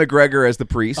 Ewan McGregor as the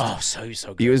priest. Oh, so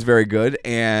good. He was very good,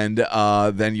 and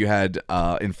then you had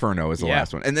Inferno as the Yeah.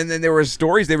 last one, and then there were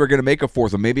stories they were going to make a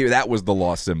fourth one. Maybe that was the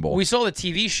Lost Symbol. We saw the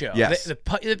TV show. Yes. The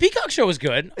Peacock show was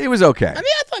good. It was okay. I mean,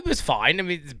 I thought it was fine. I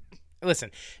mean,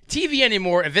 listen, TV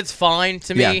anymore. If it's fine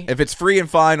to yeah, me, if it's free and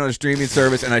fine on a streaming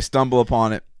service, and I stumble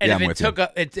upon it, and yeah, if I'm it with took you.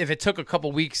 if it took a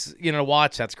couple weeks, to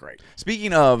watch, that's great.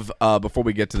 Speaking of, before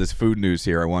we get to this food news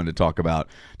here, I wanted to talk about.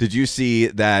 Did you see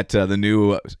that the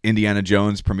new Indiana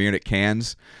Jones premiered at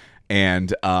Cannes,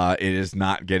 and it is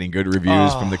not getting good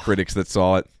reviews from the critics that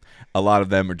saw it? A lot of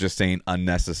them are just saying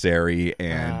unnecessary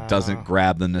and doesn't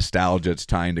grab the nostalgia it's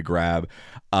trying to grab.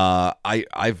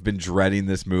 I've been dreading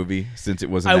this movie since it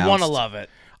was announced. I want to love it.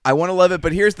 I want to love it,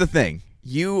 but here's the thing.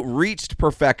 You reached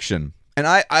perfection, and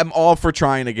I'm all for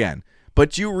trying again.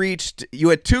 But you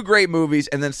had 2 great movies,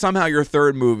 and then somehow your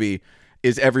third movie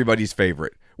is everybody's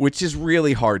favorite, which is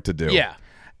really hard to do. Yeah.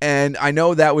 And I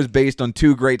know that was based on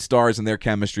two great stars and their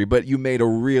chemistry, but you made a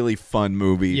really fun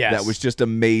movie that was just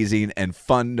amazing and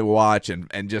fun to watch and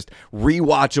just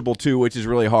rewatchable too, which is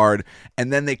really hard.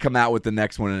 And then they come out with the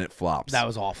next one and it flops. That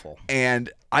was awful.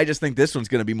 And I just think this one's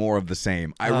going to be more of the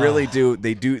same. I really do.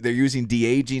 They're using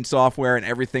de-aging software, and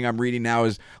everything I'm reading now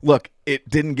is, look, it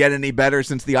didn't get any better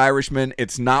since The Irishman.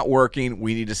 It's not working.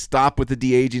 We need to stop with the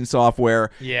de-aging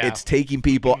software. Yeah. It's taking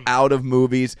people out of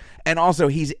movies. And also,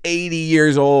 he's 80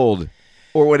 years old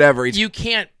or whatever. You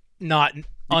can't not... you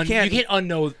can't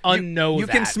unknow you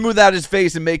that. can smooth out his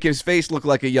face and make his face look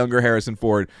like a younger Harrison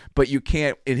Ford, but you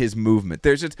can't in his movement.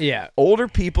 There's just older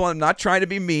people, I'm not trying to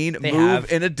be mean, move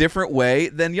in a different way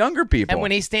than younger people. And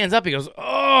when he stands up, he goes,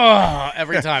 oh,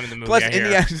 every time in the movie. Plus,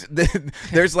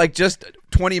 there's like just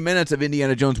 20 minutes of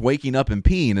Indiana Jones waking up and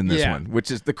peeing in this one,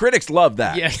 which is, the critics love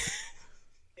that. Yeah.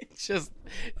 It's just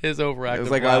his overactive. It's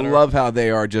like, bladder. I love how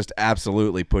they are just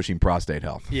absolutely pushing prostate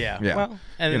health. Yeah. Yeah. Well,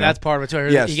 and that's part of it too.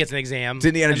 Yes. He gets an exam. It's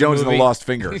Indiana Jones and the Lost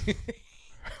Finger.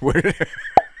 Where did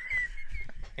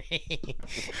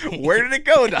it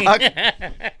go, Doc?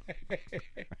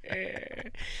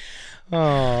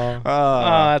 Oh,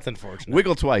 that's unfortunate.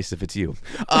 Wiggle twice if it's you.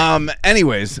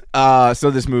 Anyways,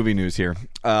 so this movie news here.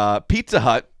 Pizza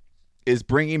Hut is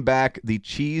bringing back the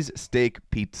cheese steak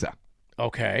pizza.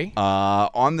 Okay.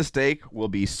 On the steak will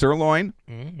be sirloin,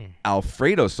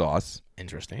 Alfredo sauce,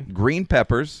 interesting, green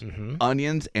peppers,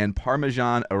 onions, and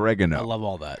Parmesan oregano. I love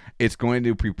all that. It's going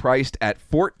to be priced at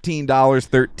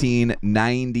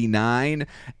 $14.13.99,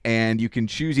 and you can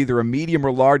choose either a medium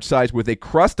or large size with a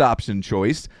crust option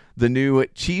choice. The new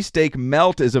cheesesteak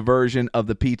melt is a version of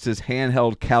the pizza's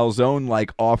handheld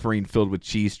calzone-like offering filled with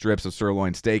cheese strips of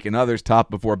sirloin steak and others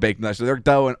topped before baked. So they're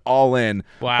going all in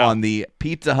on the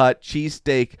Pizza Hut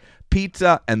cheesesteak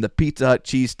pizza and the Pizza Hut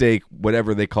cheesesteak,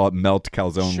 whatever they call it, melt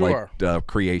calzone-like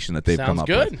creation that they've come up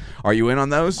with. Are you in on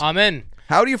those? I'm in.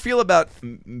 How do you feel about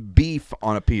beef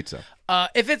on a pizza?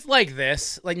 If it's like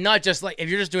this, like not just like if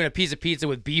you're just doing a piece of pizza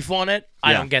with beef on it,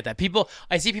 I don't get that.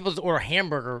 I see people just order a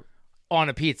hamburger on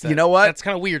a pizza. You know what? That's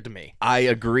kind of weird to me. I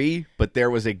agree, but there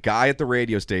was a guy at the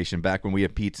radio station back when we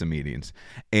had pizza meetings,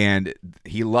 and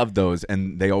he loved those,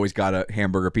 and they always got a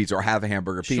hamburger pizza or have a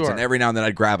hamburger pizza, and every now and then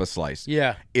I'd grab a slice.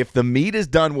 Yeah. If the meat is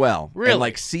done well and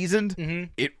like seasoned,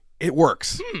 it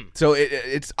works. So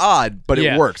it's odd, but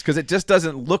it works because it just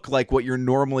doesn't look like what you're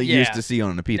normally used to see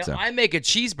on a pizza. Now, I make a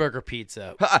cheeseburger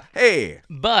pizza. Hey.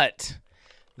 But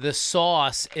the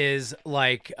sauce is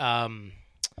like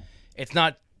it's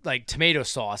not like tomato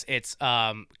sauce. It's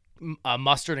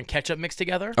mustard and ketchup mixed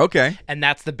together. Okay. And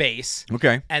that's the base.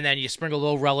 Okay. And then you sprinkle a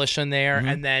little relish in there,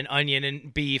 and then onion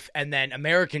and beef, and then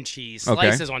American cheese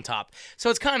slices on top. So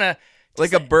it's kind of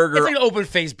like a burger. It's like an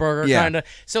open-faced burger, kind of.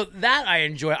 So that I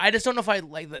enjoy. I just don't know if I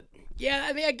like that. Yeah,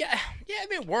 I mean,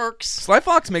 it works. Sly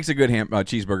Fox makes a good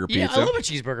cheeseburger pizza. Yeah, I love a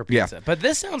cheeseburger pizza. But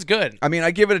this sounds good. I mean, I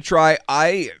give it a try.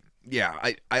 I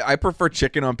prefer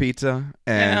chicken on pizza,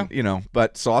 and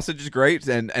but sausage is great,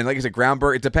 and like I said, ground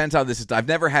burger. It depends how this is done. I've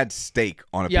never had steak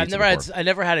on a pizza. I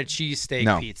never had a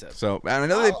cheesesteak pizza. So and I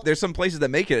know there's some places that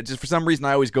make it. Just for some reason,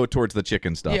 I always go towards the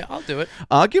chicken stuff. Yeah, I'll do it.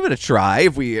 I'll give it a try.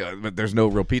 If but there's no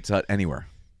real Pizza Hut anywhere.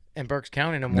 In Berks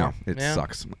County no more. No, it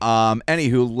sucks.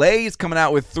 Anywho, Lay's coming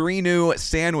out with 3 new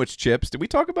sandwich chips. Did we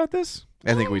talk about this?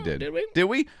 I think we did. Did we? Did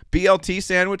we? BLT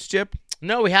sandwich chip.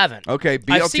 No, we haven't. Okay,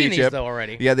 BLT I've seen chip. these though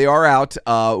already. Yeah, they are out.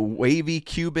 Wavy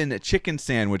Cuban chicken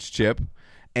sandwich chip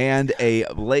and a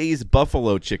Lay's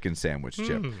buffalo chicken sandwich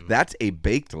chip. That's a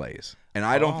baked Lay's. And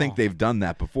I don't think they've done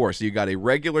that before. So you got a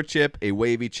regular chip, a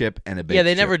wavy chip, and a baked chip. Yeah,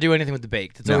 they never do anything with the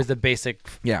baked. It's always the basic,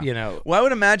 Well, I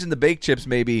would imagine the baked chips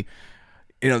maybe,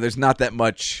 there's not that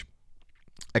much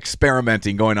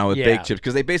experimenting going on with baked chips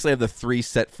because they basically have the 3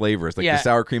 set flavors, like the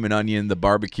sour cream and onion, the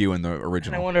barbecue, and the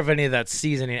original. And I wonder if any of that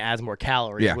seasoning adds more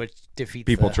calories, which defeats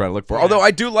people try to look for. Although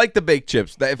I do like the baked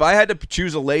chips. If I had to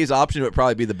choose a Lay's option, it would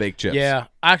probably be the baked chips. Yeah,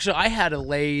 actually, I had a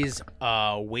Lay's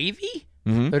wavy.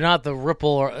 They're not the Ripple,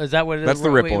 or is that what it is? That's the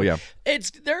Ripple, wavy? yeah.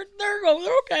 They're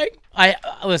okay.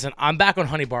 Listen. I'm back on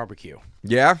honey barbecue.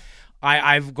 Yeah.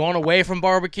 I've gone away from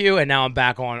barbecue and now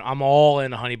I'm all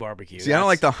in honey barbecue. See, I don't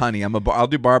like the honey. I'll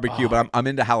do barbecue, but I'm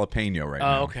into jalapeno right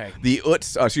now. Oh, okay. The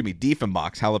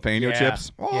Diefenbach's jalapeno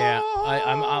chips. Oh. Yeah,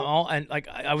 I'm all and like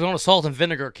I was on a salt and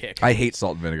vinegar kick. I hate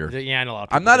salt and vinegar. Yeah, I know a lot of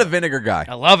people I'm not do. a vinegar guy.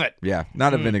 I love it. Yeah,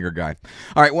 not a vinegar guy.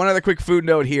 All right, one other quick food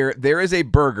note here. There is a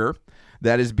burger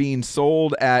that is being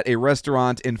sold at a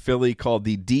restaurant in Philly called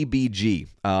the DBG.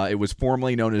 It was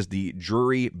formerly known as the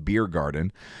Drury Beer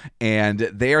Garden, and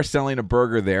they are selling a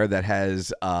burger there that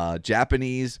has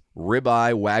Japanese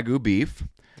ribeye Wagyu beef,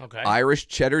 Okay. Irish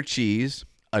cheddar cheese,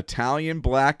 Italian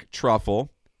black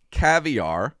truffle,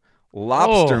 caviar,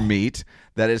 lobster meat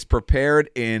that is prepared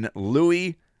in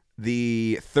Louis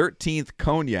the 13th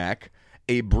cognac,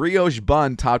 a brioche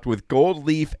bun topped with gold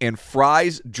leaf, and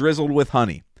fries drizzled with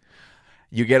honey.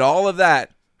 You get all of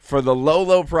that for the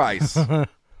low price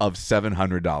of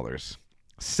 $700.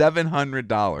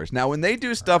 $700. Now, when they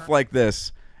do stuff like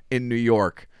this in New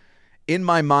York, in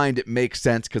my mind, it makes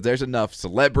sense because there's enough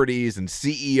celebrities and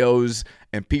CEOs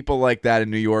and people like that in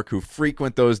New York who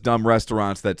frequent those dumb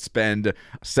restaurants that spend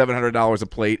 $700 a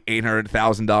plate,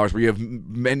 $800,000, where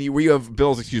you have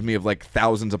bills, of like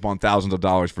thousands upon thousands of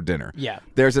dollars for dinner. Yeah.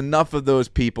 There's enough of those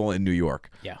people in New York.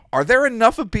 Yeah. Are there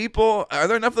enough of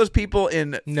those people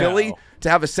in Philly to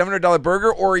have a $700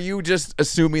 burger, or are you just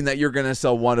assuming that you're going to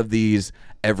sell one of these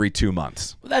every 2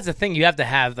 months? Well, that's the thing. You have to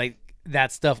have like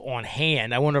that stuff on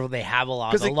hand. I wonder if they have a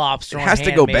lot of the lobster on hand. It has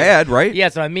to go bad, right? Yeah,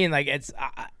 so I mean, like,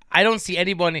 I don't see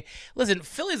anybody. Listen,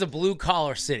 Philly's a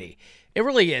blue-collar city. It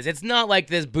really is. It's not like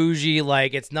this bougie,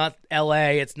 like, it's not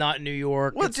L.A., it's not New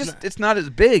York. Well, it's not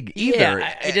as big either.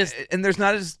 Yeah, and there's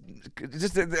not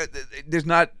there's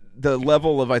not the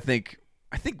level of, I think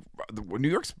New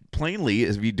York's plainly,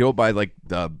 as we do by, like,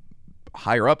 the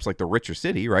higher-ups, like the richer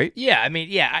city, right? Yeah, I mean,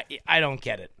 I don't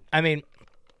get it. I mean,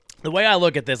 the way I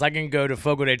look at this, I can go to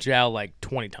Fogo de Chao like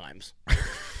 20 times.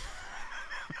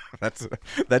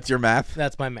 That's your math?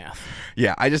 That's my math.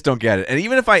 Yeah, I just don't get it. And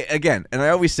even if I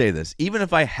always say this, even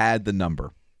if I had the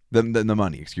number, the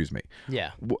money, excuse me.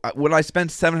 Yeah. Would I spend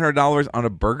 $700 on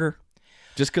a burger?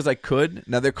 Just because I could?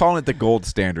 Now, they're calling it the gold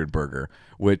standard burger,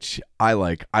 which I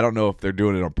like. I don't know if they're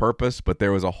doing it on purpose, but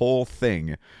there was a whole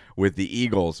thing with the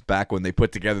Eagles back when they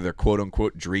put together their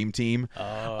quote-unquote dream team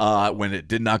when it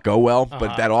did not go well.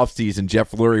 But that offseason,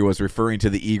 Jeff Lurie was referring to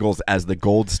the Eagles as the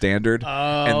gold standard,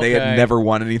 and they had never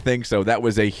won anything. So that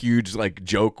was a huge like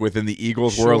joke within the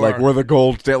Eagles. Sure. We're the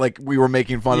gold standard. Like, we were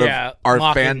making fun of our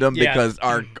fandom because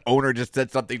our owner just said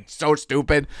something so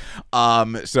stupid.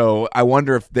 So I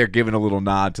wonder if they're giving a little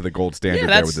nod to the gold standard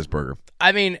there with this burger.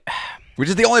 I mean, which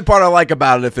is the only part I like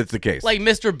about it if it's the case. Like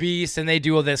Mr. Beast, and they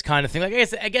do all this kind of thing. Like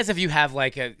I guess if you have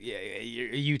like a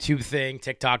YouTube thing,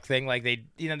 TikTok thing, like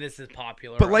this is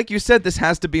popular. But like you said, this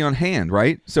has to be on hand,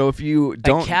 right? So if you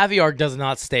don't, like caviar does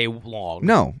not stay long.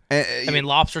 No, I mean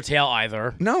lobster tail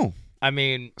either. No. I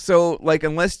mean, so like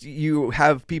unless you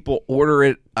have people order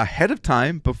it ahead of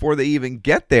time before they even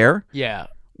get there, yeah,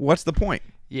 what's the point?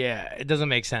 Yeah, it doesn't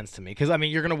make sense to me because I mean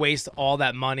you're gonna waste all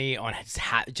that money on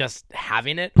just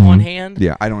having it on hand.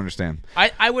 Yeah, I don't understand.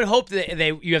 I would hope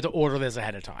that you have to order this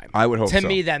ahead of time. I would hope to so.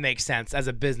 me that makes sense as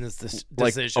a business decision.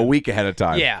 Like a week ahead of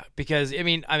time. Yeah, because I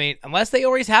mean unless they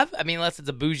always have, unless it's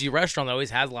a bougie restaurant that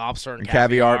always has lobster and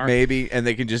caviar maybe, and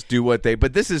they can just do what they.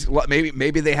 But this is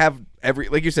maybe they have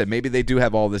like you said, maybe they do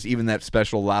have all this, even that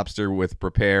special lobster that's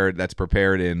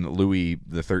prepared in Louis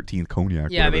the 13th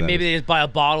cognac. Yeah, I mean maybe they just buy a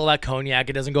bottle of that cognac.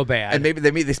 It doesn't go bad. And maybe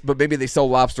they sell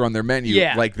lobster on their menu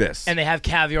like this. And they have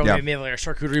caviar, maybe like a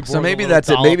charcuterie board. So maybe that's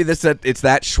it. Maybe it's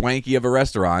that schwanky of a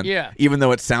restaurant. Yeah. Even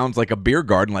though it sounds like a beer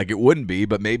garden, like it wouldn't be,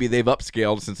 but maybe they've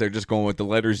upscaled since they're just going with the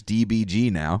letters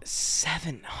DBG now.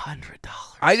 $700.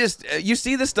 You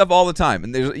see this stuff all the time,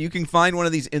 and you can find one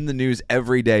of these in the news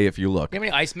every day if you look. You know how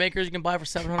many ice makers you can buy for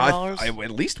 $700?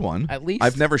 At least one. At least.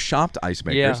 I've never shopped ice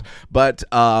makers, but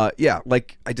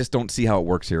like I just don't see how it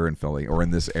works here in Philly or in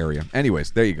this area.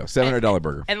 Anyways, there you go, $700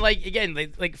 burger. And like again,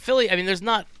 like Philly, I mean, there's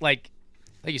not like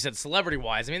you said, celebrity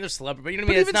wise. I mean, there's celebrity, but you know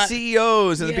what I mean. Even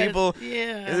CEOs and the people.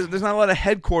 Yeah. There's not a lot of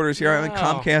headquarters here. I mean,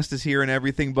 Comcast is here and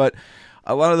everything, but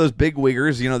a lot of those big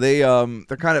wiggers,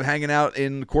 they're kind of hanging out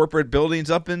in corporate buildings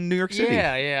up in New York City.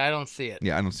 Yeah, I don't see it.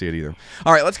 Yeah, I don't see it either.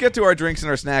 All right, let's get to our drinks and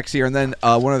our snacks here, and then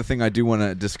one other thing I do want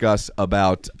to discuss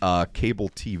about cable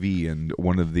TV and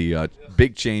one of the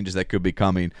big changes that could be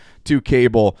coming to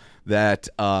cable that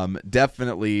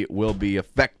definitely will be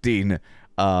affecting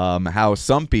how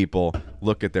some people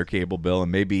look at their cable bill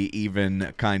and maybe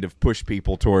even kind of push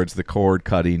people towards the cord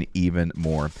cutting even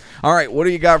more. All right, what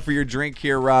do you got for your drink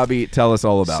here, Robbie? Tell us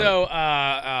all about it. So,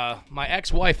 my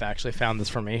ex-wife actually found this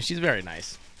for me. She's very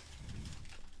nice.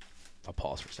 I'll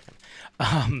pause for a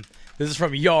second. This is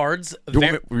from Yards.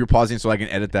 You're pausing so I can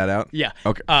edit that out? Yeah.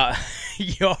 Okay.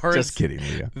 Yards. Just kidding,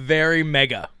 Leah. Very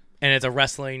mega. And it's a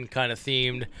wrestling kind of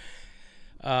themed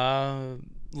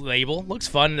label. Looks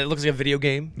fun. It looks like a video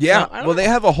game. Yeah. Well, they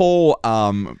have a whole,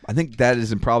 I think that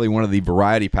is in probably one of the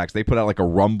variety packs. They put out like a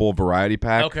Rumble variety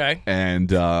pack. Okay.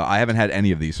 And I haven't had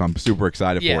any of these, so I'm super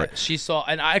excited for it. She saw,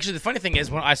 and actually the funny thing is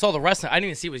when I saw the wrestling, I didn't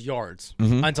even see it was Yards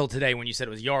until today when you said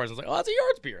it was Yards. I was like, oh, that's a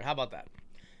Yards beer. How about that?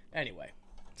 Anyway.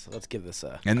 So let's give this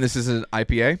a And this is an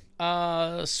IPA?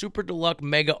 Super Deluxe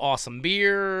Mega Awesome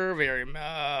Beer. Very.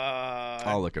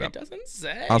 I'll look it up. It doesn't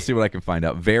say. I'll see what I can find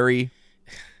out. Very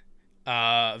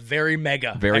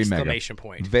mega. Very exclamation mega.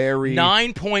 point. Very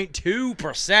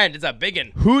 9.2%. It's a big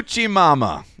one. Hoochie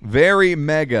Mama. Very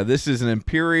mega. This is an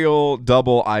Imperial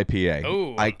Double IPA.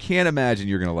 Ooh. I can't imagine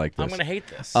you're going to like this. I'm gonna hate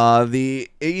this. The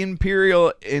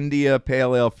Imperial India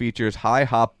Pale Ale features high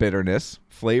hop bitterness,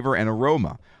 flavor, and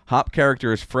aroma. Hop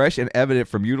character is fresh and evident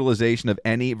from utilization of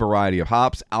any variety of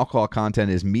hops. Alcohol content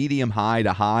is medium high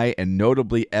to high and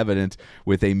notably evident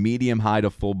with a medium high to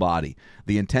full body.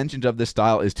 The intention of this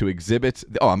style is to exhibit.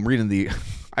 I'm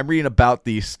reading about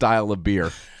the style of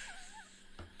beer.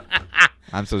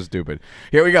 I'm so stupid.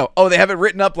 Here we go. Oh, they have it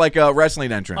written up like a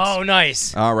wrestling entrance. Oh,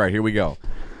 nice. All right, here we go.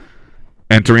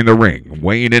 Entering the ring,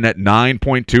 weighing in at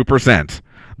 9.2%.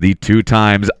 The 2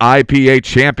 times IPA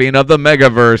champion of the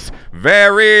Megaverse,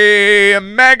 Very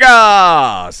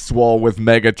Mega! Swole with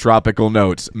mega tropical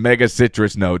notes, mega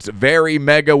citrus notes. Very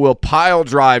Mega will pile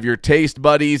drive your taste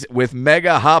buddies with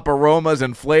mega hop aromas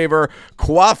and flavor.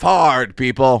 Quaff hard,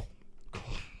 people.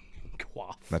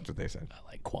 Quaff. That's what they said.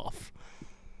 I like quaff.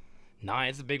 Nah,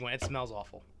 it's a big one. It smells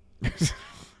awful.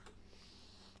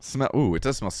 Ooh, it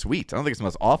does smell sweet. I don't think it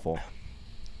smells awful.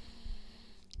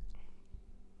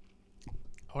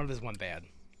 I wonder if there's one bad.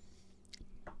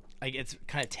 Like, it's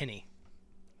kind of tinny.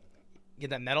 Get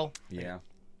that metal? Yeah.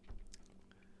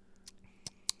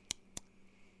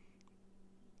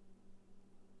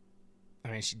 I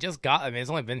mean, it's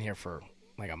only been here for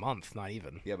like a month, not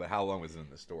even. Yeah, but how long was it in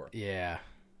the store? Yeah.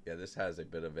 Yeah, this has a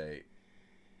bit of a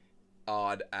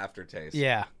odd aftertaste.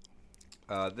 Yeah.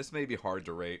 This may be hard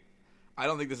to rate. I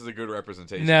don't think this is a good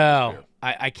representation. No, of this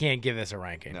I can't give this a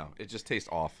ranking. beer. No, it just tastes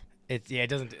off. It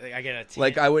doesn't. I get a T.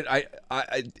 Like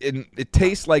it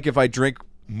tastes like if I drink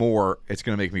more, it's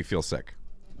gonna make me feel sick.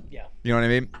 Yeah. You know what I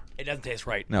mean? It doesn't taste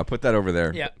right. No, put that over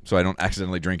there. Yeah. So I don't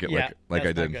accidentally drink it Yeah, like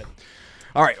I that's not did. good.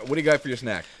 All right, what do you got for your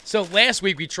snack? So last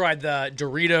week we tried the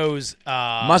Doritos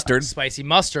Mustard. spicy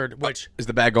mustard, which Is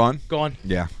the bag gone? gone.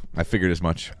 Yeah, I figured as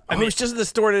much. I was just at the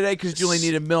store today because Julie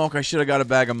needed milk. I should have got a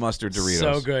bag of mustard Doritos.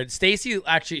 So good. Stacy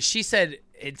actually, she said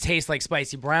it tastes like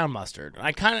spicy brown mustard.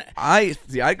 I kind of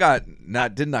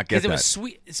did not get because that. it was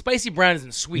sweet. Spicy brown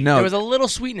isn't sweet. No. There was a little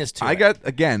sweetness to it. I got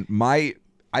again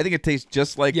I think it tastes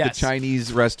just like Yes. the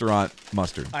Chinese restaurant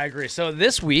mustard. I agree. So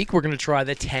this week we're gonna try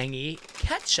the tangy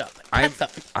ketchup. I'm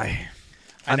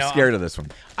know, scared of this one.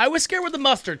 I was scared with the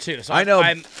mustard too. So I know.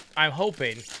 I'm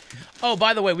hoping. Oh,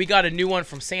 by the way, we got a new one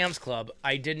from Sam's Club.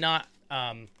 I did not.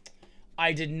 I know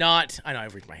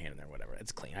I've reached my hand in there. Whatever.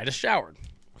 It's clean. I just showered.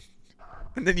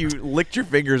 And then you licked your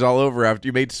fingers all over after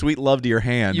you made sweet love to your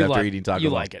hand after eating Taco Bell. You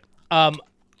like it.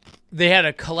 They had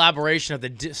a collaboration of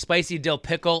the spicy dill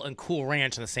pickle and Cool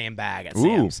Ranch in the same bag at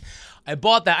Sam's. I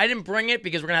bought that. I didn't bring it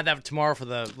because we're gonna have that tomorrow for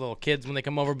the little kids when they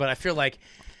come over. But I feel like,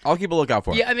 I'll keep a lookout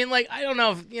for it. yeah, I mean, like, I don't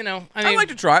know if I mean, I'd like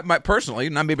to try it personally,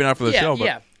 not maybe not for the show,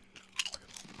 but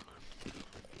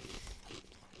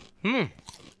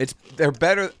they're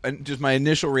better. And just my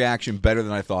initial reaction, better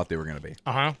than I thought they were going to be.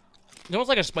 It's almost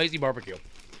like a spicy barbecue.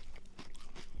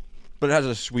 But it has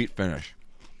a sweet finish.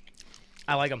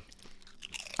 I like them.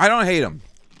 I don't hate them.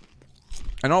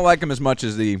 I don't like them as much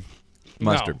as the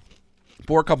mustard.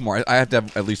 Pour a couple more. I have to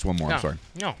have at least one more. No. I'm sorry.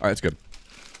 No. All right, it's good.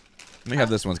 Let me have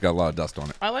this one. It's got a lot of dust on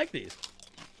it. I like these.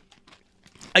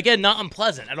 Again, not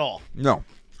unpleasant at all. No.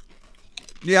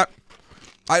 Yeah.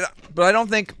 But I don't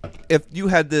think if you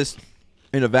had this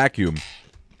in a vacuum,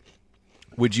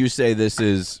 would you say this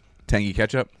is tangy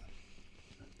ketchup?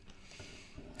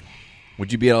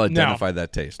 Would you be able to identify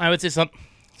that taste? I would say something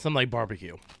like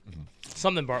barbecue.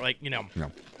 Something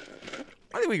No.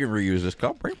 I think we can reuse this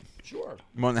cup, right? Sure.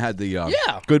 One that had the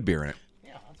Yeah. good beer in it.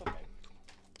 Yeah, that's okay.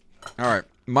 All right.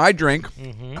 My drink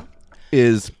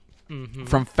is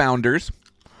from Founders.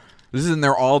 This is in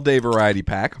their all-day variety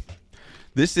pack.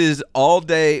 This is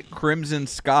all-day Crimson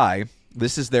Sky.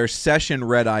 This is their Session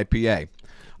Red IPA.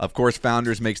 Of course,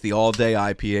 Founders makes the all-day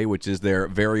IPA, which is their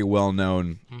very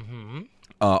well-known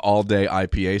all-day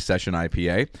IPA, Session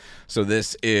IPA. So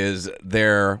this is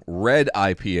their red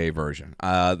IPA version.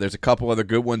 There's a couple other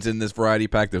good ones in this variety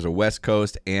pack. There's a West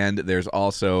Coast, and there's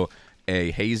also a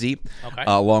hazy,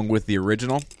 along with the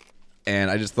original.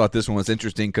 And I just thought this one was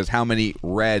interesting because how many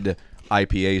red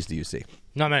IPAs do you see?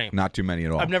 Not many. Not too many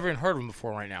at all. I've never even heard of them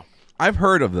before right now. I've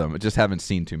heard of them. I just haven't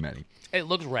seen too many. It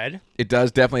looks red. It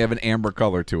does definitely have an amber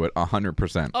color to it,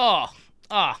 100%.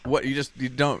 What, you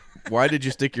don't, why did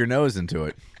you stick your nose into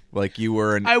it? Like you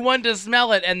were I wanted to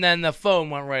smell it, and then the foam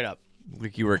went right up.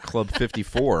 like you were at Club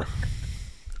 54.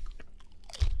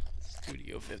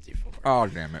 Studio 54. Oh,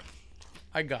 damn it.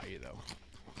 I got you though.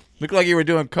 Looked like you were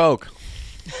doing coke.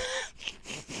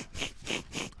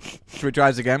 Should we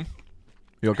try this again?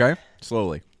 You okay?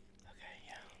 Slowly. Okay,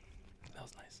 yeah.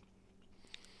 Smells nice.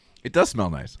 It does smell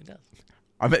nice. It does.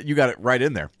 I bet you got it right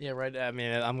in there. Yeah, right. I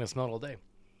mean, I'm gonna smell it all day.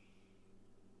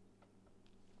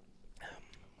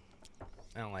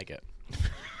 I don't like it.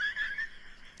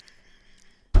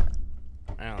 I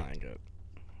don't like it.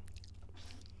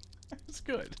 It's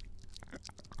good.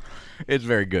 It's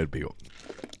very good, people.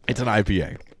 It's an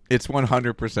IPA. It's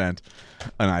 100% an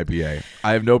IPA.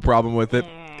 I have no problem with it.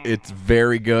 It's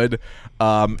very good.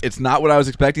 It's not what I was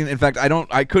expecting. In fact,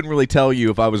 I couldn't really tell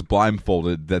you if I was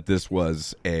blindfolded that this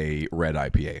was a red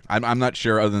IPA. I'm not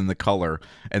sure other than the color,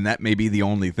 and that may be the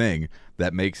only thing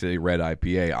that makes it a red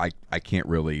IPA. I can't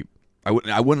really.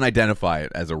 I wouldn't identify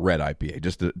it as a red IPA.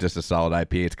 Just a solid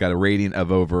IPA. It's got a rating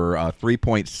of over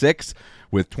 3.6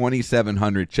 with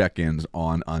 2,700 check-ins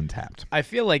on Untappd. I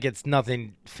feel like it's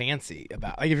nothing fancy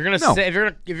about. Like if you're gonna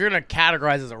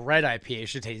categorize it as a red IPA, it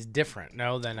should taste different.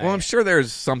 No, than well, I'm sure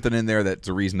there's something in there that's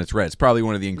a reason it's red. It's probably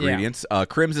one of the ingredients.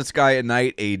 Crimson Sky at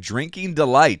night, a drinking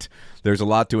delight. There's a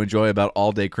lot to enjoy about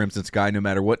all day Crimson Sky, no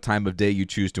matter what time of day you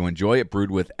choose to enjoy it.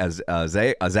 Brewed with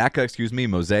Azacca,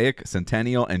 Mosaic,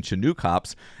 Centennial, and Chinook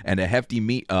hops, and a hefty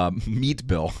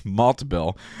malt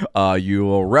bill. You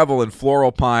will revel in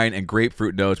floral pine and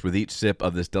grapefruit notes with each sip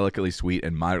of this delicately sweet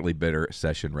and moderately bitter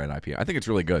session red IPA. I think it's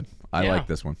really good. I like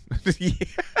this one.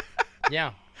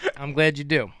 Yeah, I'm glad you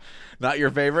do. Not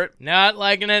your favorite? Not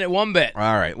liking it one bit.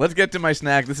 All right, let's get to my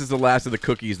snack. This is the last of the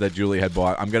cookies that Julie had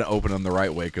bought. I'm going to open them the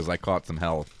right way because I caught some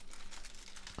hell.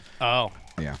 Oh.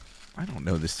 Yeah. I don't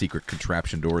know the secret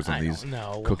contraption doors on these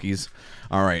know. cookies.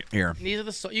 All right, here. These are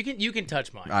the you can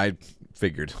touch mine. I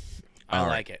figured. I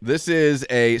like it. This is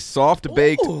a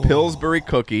soft-baked Pillsbury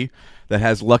cookie that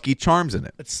has Lucky Charms in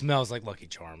it. It smells like Lucky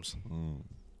Charms.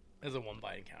 There's a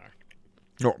one-bite encounter.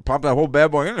 No, pop that whole bad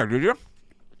boy in there, did you?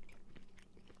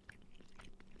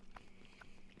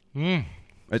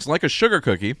 It's like a sugar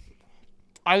cookie.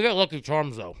 I get Lucky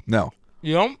Charms though. No.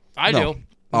 You don't? I No. do.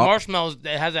 Marshmallows.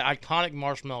 It has an iconic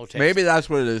marshmallow taste. Maybe that's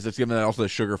what it is. It's giving it also the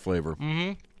sugar flavor.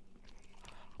 Mm-hmm.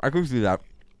 I could see that.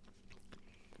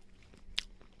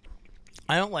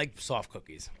 I don't like soft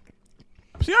cookies.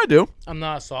 See, I do. I'm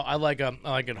not a soft. I like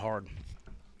it hard.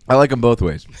 I like them both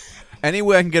ways. Any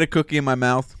way I can get a cookie in my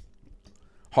mouth,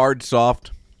 hard,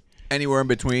 soft, anywhere in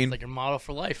between, It's like your motto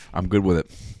for life. I'm good with it.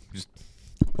 Just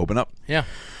open up. Yeah.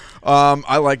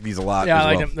 I like these a lot. Yeah, as I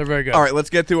like well. them. They're very good. All right, let's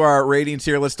get through our ratings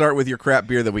here. Let's start with your crap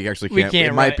beer that we actually can't.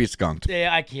 It might be skunked.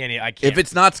 Yeah, I can't. If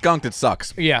it's not skunked, it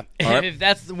sucks. Yeah. right. If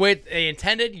that's the way they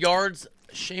intended, yards,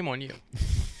 shame on you.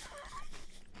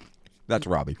 That's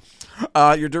Robbie.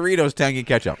 Your Doritos tangy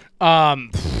ketchup.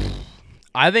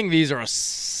 I think these are a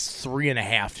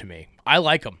 3.5 to me. I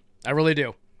like them. I really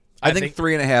do. I think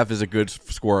 3.5 is a good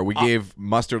score. We gave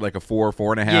mustard like a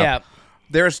 4.5. Yeah.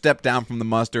 They're a step down from the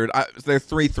mustard. They're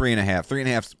 3.5.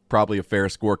 3.5 is probably a fair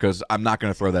score because I'm not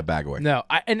going to throw that bag away. No,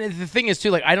 and the thing is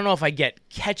too, like I don't know if I get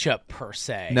ketchup per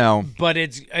se. No, but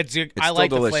it's I still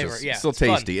like delicious. the flavor. Yeah, it's still it's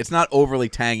tasty. fun. It's not overly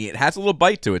tangy. It has a little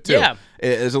bite to it too. Yeah,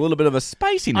 there's a little bit of a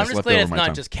spiciness I'm just left glad over it's my not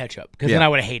tongue. just ketchup because then I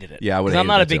would have hated it. Yeah, I would. I'm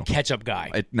not a that big too. ketchup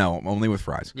guy. No, only with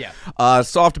fries. Yeah.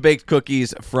 Soft baked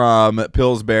cookies from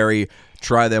Pillsbury.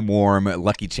 Try them warm,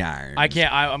 Lucky Charms. I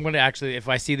can't. I'm gonna actually, if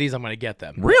I see these, I'm gonna get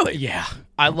them. Really? Yeah.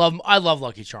 I love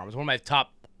Lucky Charms. One of my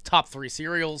top 3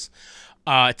 cereals.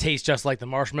 Tastes just like the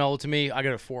marshmallow to me. I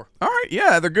got a 4. All right.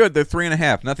 Yeah, they're good. They're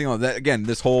 3.5. Nothing like that. Again,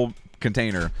 this whole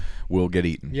container will get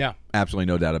eaten. Yeah. Absolutely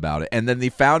no doubt about it. And then the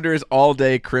Founders All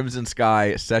Day Crimson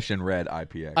Sky Session Red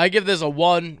IPA. I give this a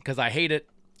 1 because I hate it,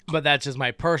 but that's just my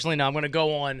personally. Now I'm gonna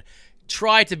go on.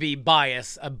 Try to be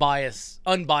unbiased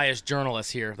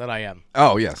journalist here that I am.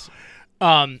 Oh, yes.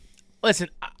 Listen,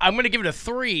 I'm going to give it a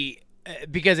 3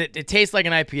 because it tastes like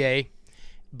an IPA,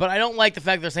 but I don't like the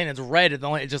fact they're saying it's red.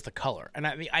 It's just the color. And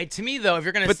I mean, to me though, if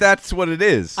you're going to, But that's what it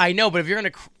is. I know, but if you're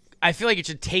going to, I feel like it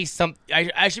should taste some.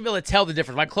 I should be able to tell the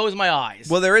difference if I close my eyes.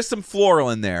 Well, there is some floral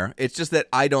in there. It's just that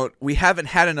we haven't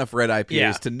had enough red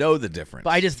IPAs to know the difference.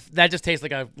 But that just tastes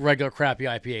like a regular crappy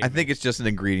IPA. I think it's just an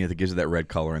ingredient that gives it that red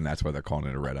color, and that's why they're calling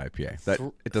it a red IPA. That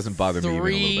it doesn't bother me even a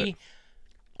little bit.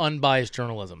 Unbiased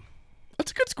journalism. That's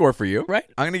a good score for you, right?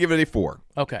 I'm going to give it a 4.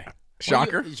 Okay.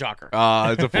 Shocker? Shocker.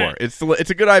 It's a 4. It's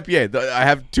a good IPA. I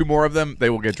have 2 more of them.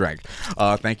 They will get drank.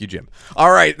 Thank you, Jim.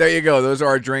 All right, there you go. Those are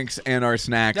our drinks and our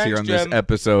snacks here on this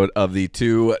episode of the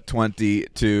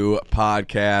 222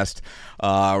 podcast.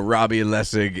 Robbie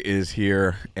Lessig is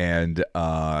here and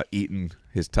eating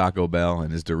his Taco Bell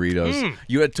and his Doritos.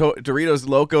 You had Doritos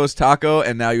Locos Taco,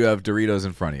 and now you have Doritos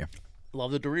in front of you.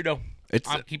 Love the Dorito.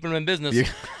 I'm keeping them in business.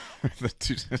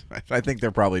 I think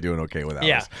they're probably doing okay without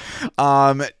Yeah.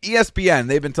 us. ESPN,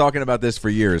 they've been talking about this for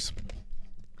years.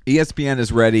 ESPN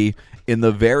is ready in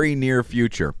the very near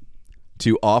future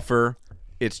to offer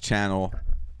its channel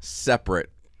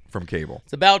separate from cable.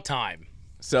 It's about time.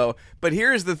 So, but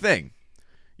here's the thing.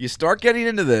 You start getting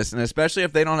into this, and especially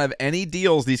if they don't have any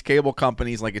deals, these cable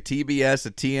companies like a TBS,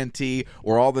 a TNT,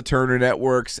 or all the Turner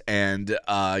networks, and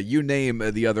you name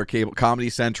the other cable, Comedy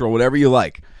Central, whatever you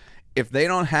like. If they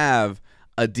don't have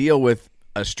a deal with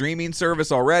a streaming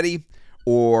service already,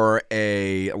 or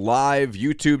a live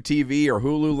YouTube TV or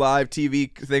Hulu Live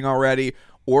TV thing already,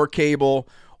 or cable,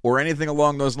 or anything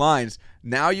along those lines,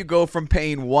 now you go from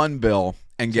paying one bill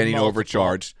and getting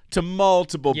overcharged to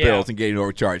multiple bills and getting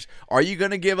overcharged. Are you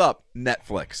going to give up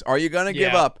Netflix? Are you going to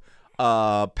give up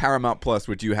Paramount Plus,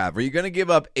 which you have? Are you going to give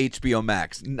up HBO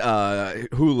Max, Hulu,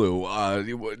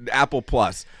 Apple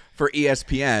Plus for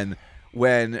ESPN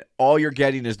when all you're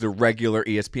getting is the regular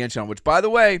ESPN channel, which, by the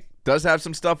way, does have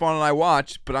some stuff on it I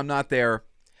watch, but I'm not there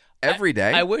every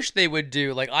day. I wish they would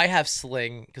do, like, I have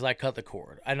Sling because I cut the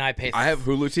cord, and I have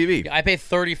Hulu TV. I pay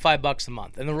 $35 a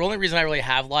month, and the only reason I really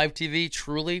have live TV,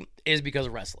 truly, is because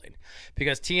of wrestling.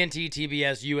 Because TNT,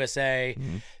 TBS, USA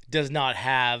does not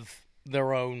have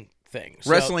their own thing.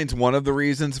 So, Wrestling's one of the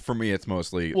reasons. For me, it's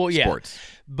mostly sports.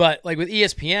 But, like, with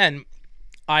ESPN,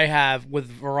 I have, with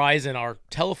Verizon, our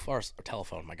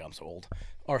telephone, my God, I'm so old,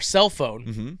 our cell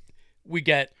phone, we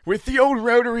get... With the old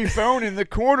rotary phone in the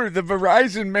corner, the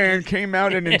Verizon man came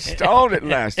out and installed it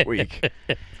last week.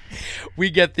 We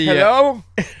get the... Hello?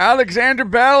 Alexander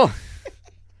Bell?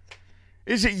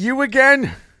 Is it you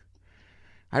again?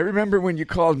 I remember when you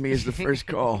called me as the first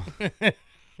call.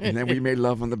 And then we made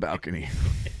love on the balcony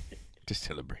to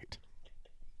celebrate.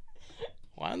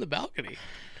 Why on the balcony?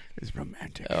 It's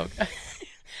romantic. Okay.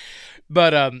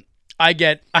 But I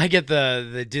get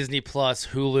the Disney Plus,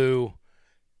 Hulu,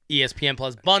 ESPN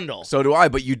Plus bundle. So do I,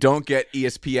 but you don't get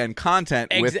ESPN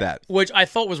content with that. Which I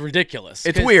thought was ridiculous.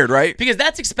 It's weird, right? Because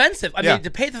that's expensive. I mean,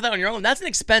 to pay for that on your own, that's an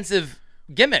expensive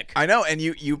gimmick. I know, and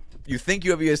you think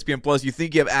you have ESPN Plus, you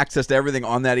think you have access to everything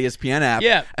on that ESPN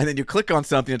app, and then you click on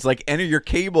something, it's like, enter your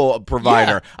cable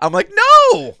provider. I'm like,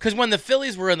 no! Because when the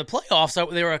Phillies were in the playoffs,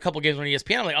 they were a couple games on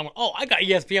ESPN, I'm like, oh, I got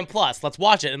ESPN Plus, let's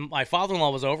watch it. And my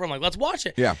father-in-law was over, I'm like, let's watch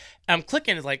it. Yeah. And I'm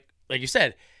clicking, it's like you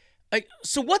said, like,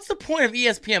 so what's the point of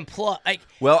ESPN Plus?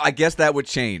 Well, I guess that would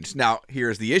change. Now,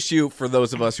 here's the issue for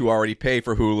those of us who already pay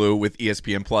for Hulu with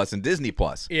ESPN Plus and Disney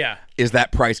Plus. Yeah. Is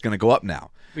that price going to go up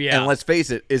now? Yeah. And let's face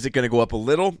it, is it going to go up a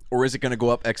little or is it going to go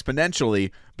up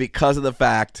exponentially because of the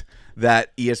fact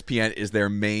that ESPN is their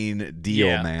main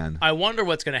deal, man? I wonder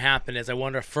what's going to happen is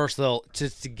first they'll,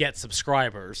 to get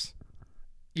subscribers,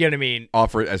 you know what I mean?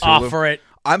 Offer it as Hulu? Offer it.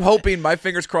 I'm hoping, my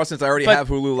fingers crossed, since I already have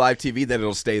Hulu Live TV, that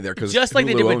it'll stay there. Because just like Hulu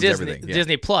they did with owns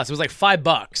Disney Plus. It was like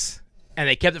 $5. And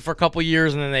they kept it for a couple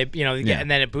years, and then and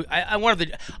then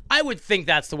it. I would think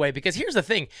that's the way, because here's the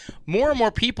thing: more and more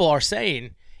people are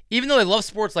saying, even though they love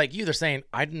sports like you, they're saying,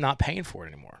 I'm not paying for it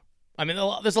anymore. I mean,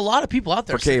 there's a lot of people out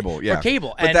there for cable, for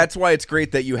cable. But that's why it's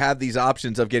great that you have these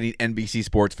options of getting NBC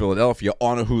Sports Philadelphia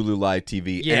on a Hulu Live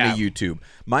TV and a YouTube.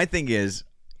 My thing is,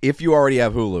 if you already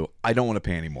have Hulu, I don't want to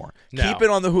pay anymore. No. Keep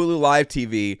it on the Hulu Live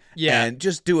TV and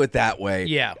just do it that way.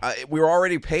 Yeah. We were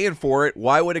already paying for it.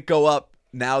 Why would it go up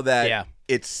now that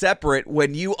it's separate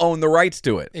when you own the rights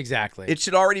to it? Exactly. It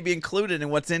should already be included in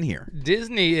what's in here.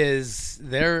 Disney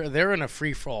they're in a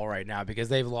free fall right now because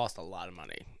they've lost a lot of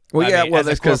money. Well,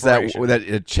 that's because that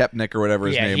Chepnik or whatever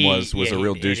his name was a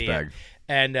real douchebag.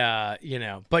 And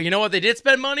but you know what they did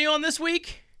spend money on this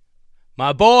week?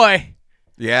 My boy.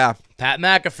 Yeah. Pat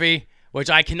McAfee,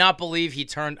 which I cannot believe he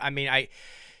turned. I mean,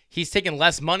 he's taking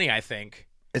less money, I think.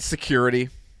 It's security,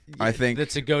 I think.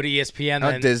 To go to ESPN.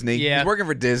 Not Disney. Yeah. He's working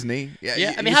for Disney.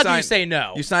 Yeah. I mean, how do you say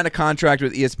no? You sign a contract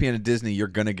with ESPN and Disney, you're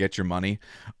going to get your money.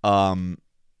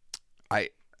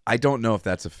 I don't know if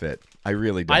that's a fit. I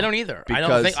really don't. I don't either. I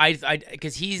don't think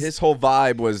because his whole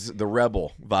vibe was the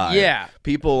rebel vibe. Yeah.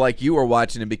 People like you are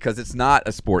watching him because it's not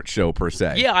a sports show per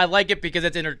se. Yeah, I like it because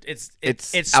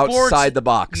it's outside the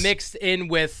box mixed in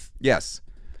with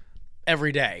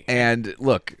every day. And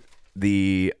look,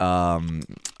 the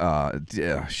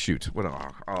shoot,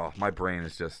 what? My brain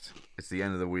is it's the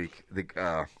end of the week.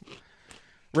 The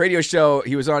radio show,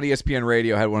 he was on ESPN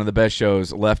Radio, had one of the best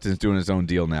shows. Left is doing his own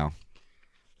deal now.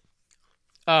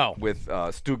 Oh. With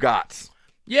Stu Gatz.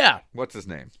 Yeah. What's his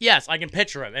name? Yes, I can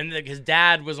picture him. And his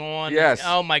dad was on. Yes.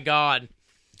 Oh, my God.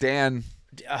 Dan.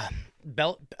 Not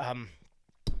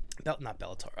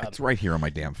Bellator. It's right here on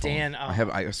my damn phone. Dan.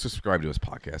 I subscribe to his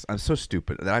podcast. I'm so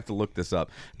stupid that I have to look this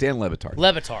up. Dan Le Batard.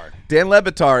 Le Batard. Dan Le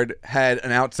Batard had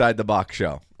an outside the box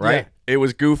show, right? It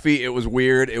was goofy. It was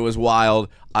weird. It was wild.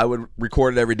 I would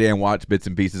record it every day and watch bits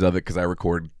and pieces of it because I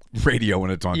record radio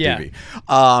when it's on TV.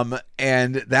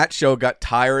 And that show got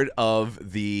tired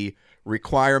of the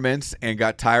requirements and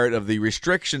got tired of the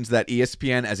restrictions that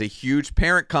ESPN, as a huge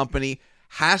parent company,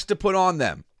 has to put on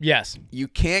them. Yes. You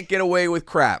can't get away with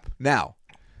crap. Now,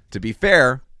 to be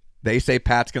fair, they say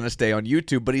Pat's going to stay on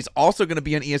YouTube, but he's also going to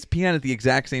be on ESPN at the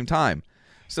exact same time.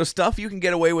 So stuff you can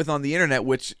get away with on the internet,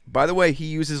 which, by the way, he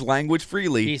uses language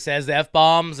freely. He says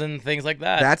F-bombs and things like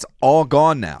that. That's all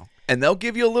gone now. And they'll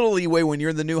give you a little leeway when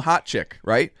you're the new hot chick,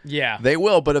 right? Yeah. They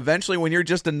will, but eventually when you're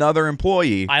just another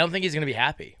employee... I don't think he's going to be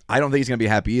happy. I don't think he's going to be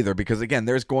happy either because, again,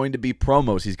 there's going to be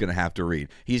promos he's going to have to read.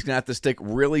 He's going to have to stick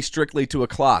really strictly to a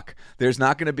clock. There's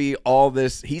not going to be all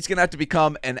this... He's going to have to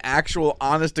become an actual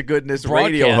honest-to-goodness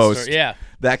radio host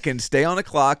that can stay on a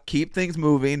clock, keep things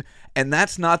moving, and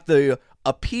that's not the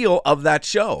appeal of that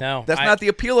show. No. That's not the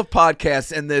appeal of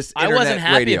podcasts and this internet I wasn't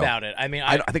happy radio. about it. I mean,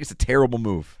 I think it's a terrible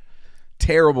move.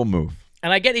 Terrible move.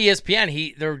 And I get ESPN.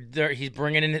 He's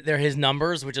bringing in his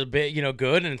numbers, which is a bit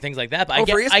good and things like that. But I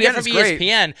get from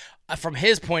ESPN, from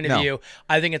his point of view,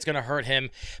 I think it's going to hurt him.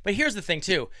 But here's the thing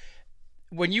too: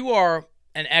 when you are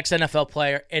an ex-NFL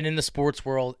player and in the sports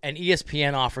world, and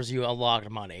ESPN offers you a lot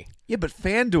of money. Yeah, but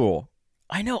FanDuel,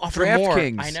 I know, offer more.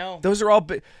 DraftKings, I know. Those are all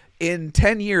in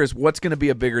 10 years. What's going to be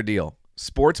a bigger deal?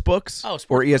 Sports books or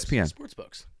ESPN? Sports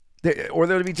books. Or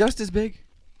they would be just as big.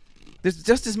 There's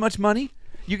just as much money.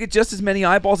 You get just as many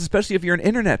eyeballs, especially if you're an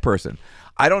internet person.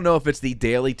 I don't know if it's the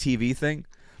daily TV thing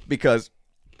because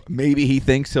maybe he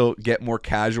thinks he'll get more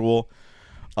casual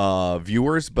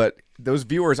viewers, but those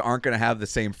viewers aren't going to have the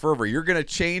same fervor. You're going to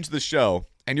change the show,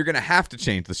 and you're going to have to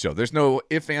change the show. There's no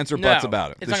ifs, ands, or buts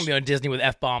about it. It's not going to be on Disney with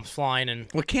F-bombs flying.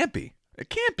 Well, it can't be. It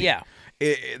can't be. Yeah.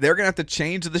 They're going to have to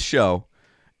change the show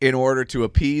in order to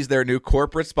appease their new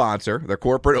corporate sponsor, their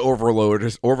corporate overlord,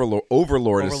 as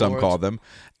some call them,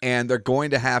 and they're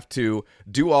going to have to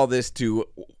do all this to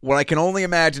what I can only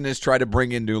imagine is try to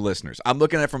bring in new listeners. I'm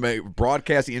looking at it from a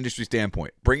broadcasting industry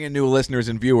standpoint, bring in new listeners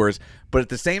and viewers, but at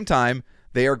the same time,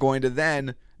 they are going to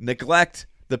then neglect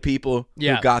the people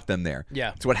who got them there.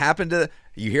 Yeah. It's what happened to...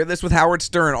 You hear this with Howard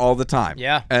Stern all the time.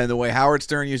 Yeah. And the way Howard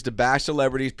Stern used to bash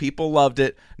celebrities, people loved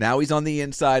it. Now he's on the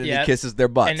inside and he kisses their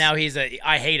butts. And now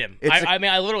I hate him. I mean,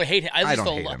 I literally hate him. I don't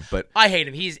hate him, but... I hate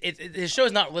him. His show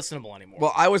is not listenable anymore.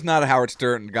 Well, I was not a Howard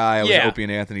Stern guy. I was Opie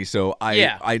and Anthony, so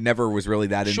I never was really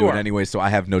that into it anyway, so I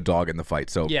have no dog in the fight.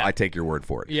 So I take your word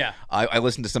for it. Yeah. I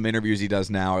listen to some interviews he does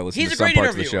now. I listen to a some great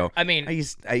parts of the interviewer. show. I mean...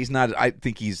 He's not... I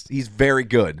think he's very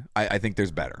good. I think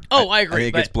there's better. Oh, I agree. I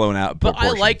think it gets blown out. But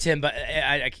I liked him, but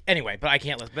anyway, but I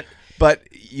can't listen. But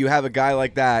you have a guy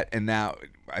like that, and now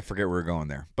I forget where we're going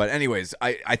there. But anyways,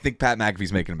 I think Pat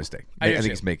McAfee's making a mistake. I think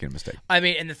he's making a mistake. I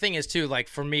mean, and the thing is, too, like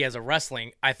for me as a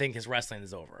wrestling, I think his wrestling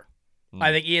is over.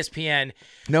 I think ESPN...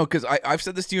 No, because I've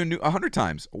said this to you 100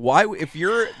 times. Why, if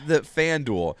you're the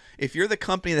FanDuel, if you're the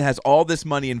company that has all this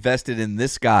money invested in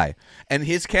this guy, and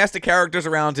his cast of characters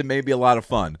around him may be a lot of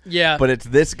fun, but it's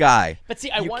this guy. But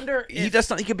see, I wonder if...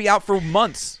 He could be out for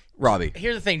months, Robbie.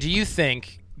 Here's the thing. Do you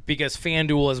think... Because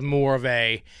FanDuel is more of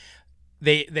a,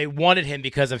 they wanted him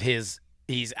because of he's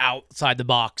outside the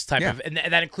box type of, and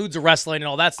that includes the wrestling and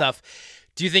all that stuff.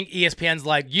 Do you think ESPN's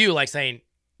like saying,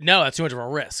 no, that's too much of a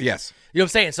risk? Yes. You know what I'm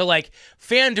saying? So like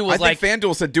FanDuel was I think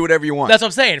FanDuel said do whatever you want. That's what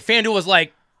I'm saying. FanDuel was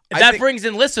like, if that brings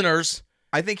in listeners.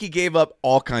 I think he gave up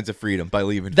all kinds of freedom by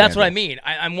leaving. That's FanDuel. what I mean.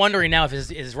 I'm wondering now if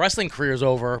his wrestling career is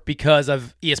over because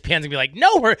of ESPN's gonna be like,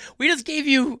 no, we just gave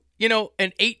you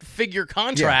an 8-figure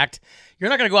contract. You're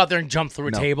not going to go out there and jump through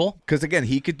a table. Because, again,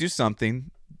 he could do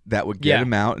something that would get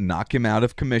him out and knock him out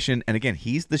of commission. And, again,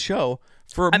 he's the show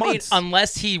for months. I mean,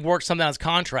 unless he works something on his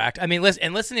contract. I mean,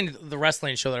 listening to the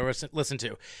wrestling show that I listen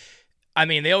to, I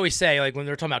mean, they always say, like, when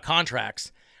they're talking about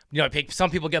contracts, some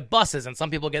people get buses and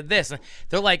some people get this. And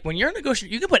they're like, when you're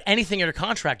negotiating, you can put anything in your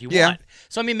contract you want.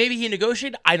 So, I mean, maybe he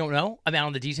negotiated. I don't know. I mean, I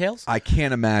don't know the details. I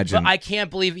can't imagine. But I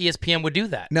can't believe ESPN would do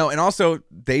that. No, and also,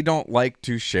 they don't like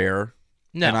to share...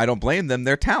 No. And I don't blame them.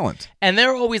 Their talent. And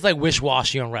they're always like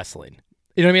wish-washy on wrestling.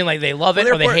 You know what I mean? Like they love it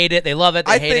or they hate it. They love it.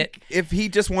 They hate it. If he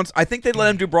just wants, I think they'd let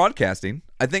him do broadcasting.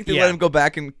 I think they'd let him go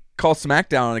back and call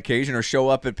SmackDown on occasion or show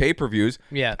up at pay-per-views.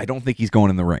 Yeah. I don't think he's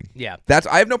going in the ring. Yeah.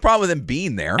 I have no problem with him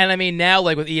being there. And I mean, now,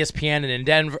 like with ESPN and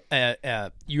Endeavor,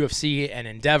 UFC and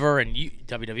Endeavor and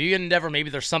WWE and Endeavor,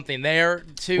 maybe there's something there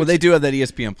too. Well, they do have that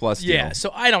ESPN Plus deal. Yeah. So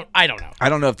I don't know. I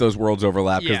don't know if those worlds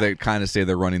overlap because they kind of say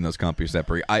they're running those companies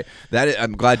separate.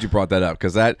 I'm glad you brought that up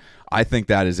because I think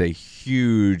that is a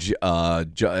huge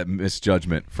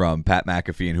misjudgment from Pat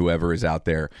McAfee and whoever is out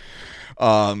there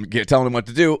telling him what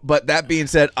to do. But that being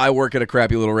said, I work at a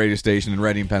crappy little radio station in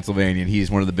Reading, Pennsylvania, and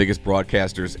he's one of the biggest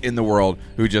broadcasters in the world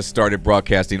who just started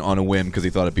broadcasting on a whim because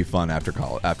he thought it'd be fun after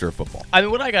football. I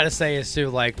mean, what I got to say is, too,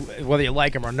 like, whether you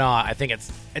like him or not, I think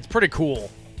it's pretty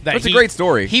cool. It's a great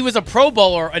story. He was a Pro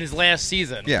Bowler in his last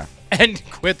season. Yeah. And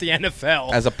quit the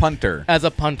NFL. As a punter.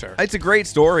 It's a great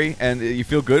story, and you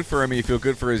feel good for him, and you feel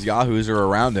good for his yahoos who are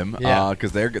around him,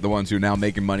 because they're the ones who are now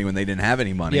making money when they didn't have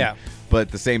any money. Yeah. But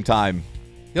at the same time...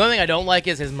 The only thing I don't like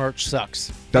is his merch sucks.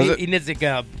 He needs to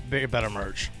get a better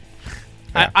merch.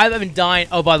 Yeah. I've been dying...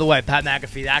 Oh, by the way, Pat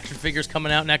McAfee, the action figure's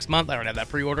coming out next month. I don't have that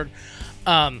pre-ordered.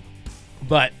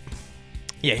 But,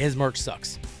 yeah, his merch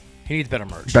sucks. He needs better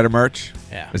merch. Better merch?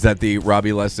 Yeah. Is that the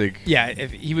Robbie Lessig? Yeah,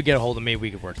 if he would get a hold of me,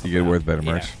 we could work something You get out. worth better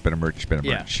merch. Yeah. Better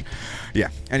merch. Yeah.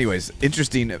 Anyways,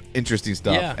 interesting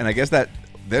stuff. Yeah. And I guess that's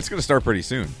going to start pretty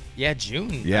soon. Yeah,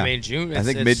 June. Yeah. I mean, June. I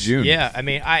think mid-June. Yeah, I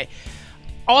mean, I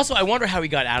wonder how he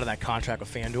got out of that contract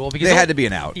with FanDuel. Because There had to be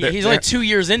an out. Yeah, he's only 2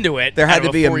 years into it. There had out to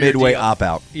of be a 4-year midway deal.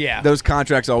 opt-out. Yeah. Those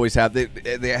contracts always have. They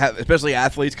have, especially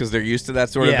athletes, because they're used to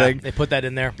that sort of thing. They put that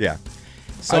in there. Yeah.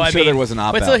 So I'm sure there was an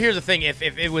opt-out. But still, here's the thing: if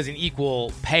it was an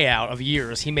equal payout of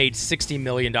years, he made $60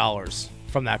 million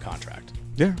from that contract.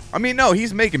 Yeah. I mean, no,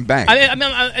 he's making bank. I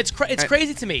mean it's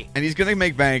crazy to me. And he's going to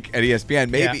make bank at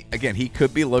ESPN. Maybe, again, he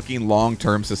could be looking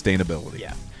long-term sustainability.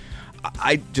 Yeah.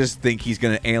 I just think he's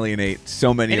going to alienate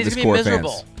so many And of he's his gonna core be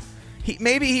miserable. fans.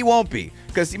 Maybe he won't be.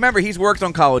 Because, remember, he's worked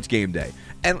on College Game Day.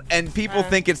 And people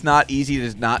think it's not easy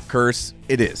to not curse.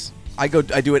 It is. I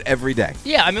do it every day.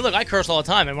 Yeah, I mean, look, I curse all the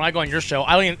time, and when I go on your show,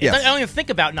 I don't even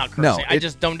think about not cursing. No, I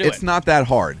just don't do it. It's not that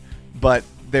hard. But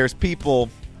there's people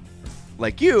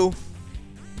like you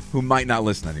who might not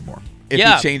listen anymore if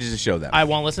he changes the show that way. I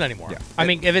won't listen anymore. Yeah. I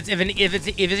mean, if it's an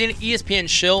ESPN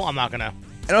shill, I'm not gonna.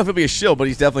 I don't know if it'll be a shill, but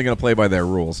he's definitely going to play by their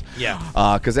rules. Yeah.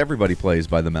 Because everybody plays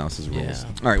by the mouse's rules. Yeah.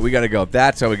 All right, we got to go.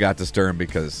 That's how we got to Stern,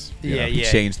 because he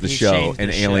changed the show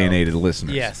and alienated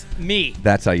listeners. Yes, me.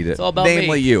 That's how you did it. It's all about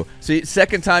Namely me. you. So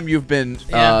second time you've been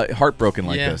heartbroken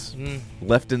like Yeah. this. Mm.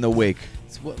 Left in the wake.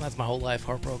 That's my whole life,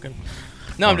 heartbroken.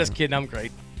 No, I'm just kidding. I'm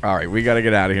great. All right, we got to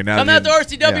get out of here now. I'm at the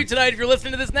RCW tonight if you're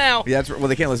listening to this now. Yeah, well,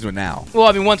 they can't listen to it now. Well,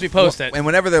 I mean, once we post it. And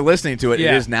whenever they're listening to it,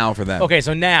 it is now for them. Okay,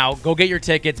 so now, go get your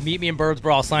tickets. Meet me in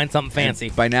Birdsboro. I'll sign something fancy.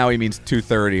 And by now, he means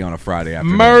 2:30 on a Friday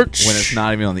afternoon. Merch. When it's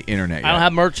not even on the internet yet. I don't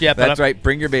have merch yet. That's right.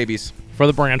 Bring your babies. For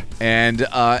the brand. And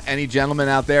any gentlemen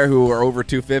out there who are over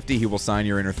 250, he will sign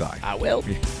your inner thigh. I will.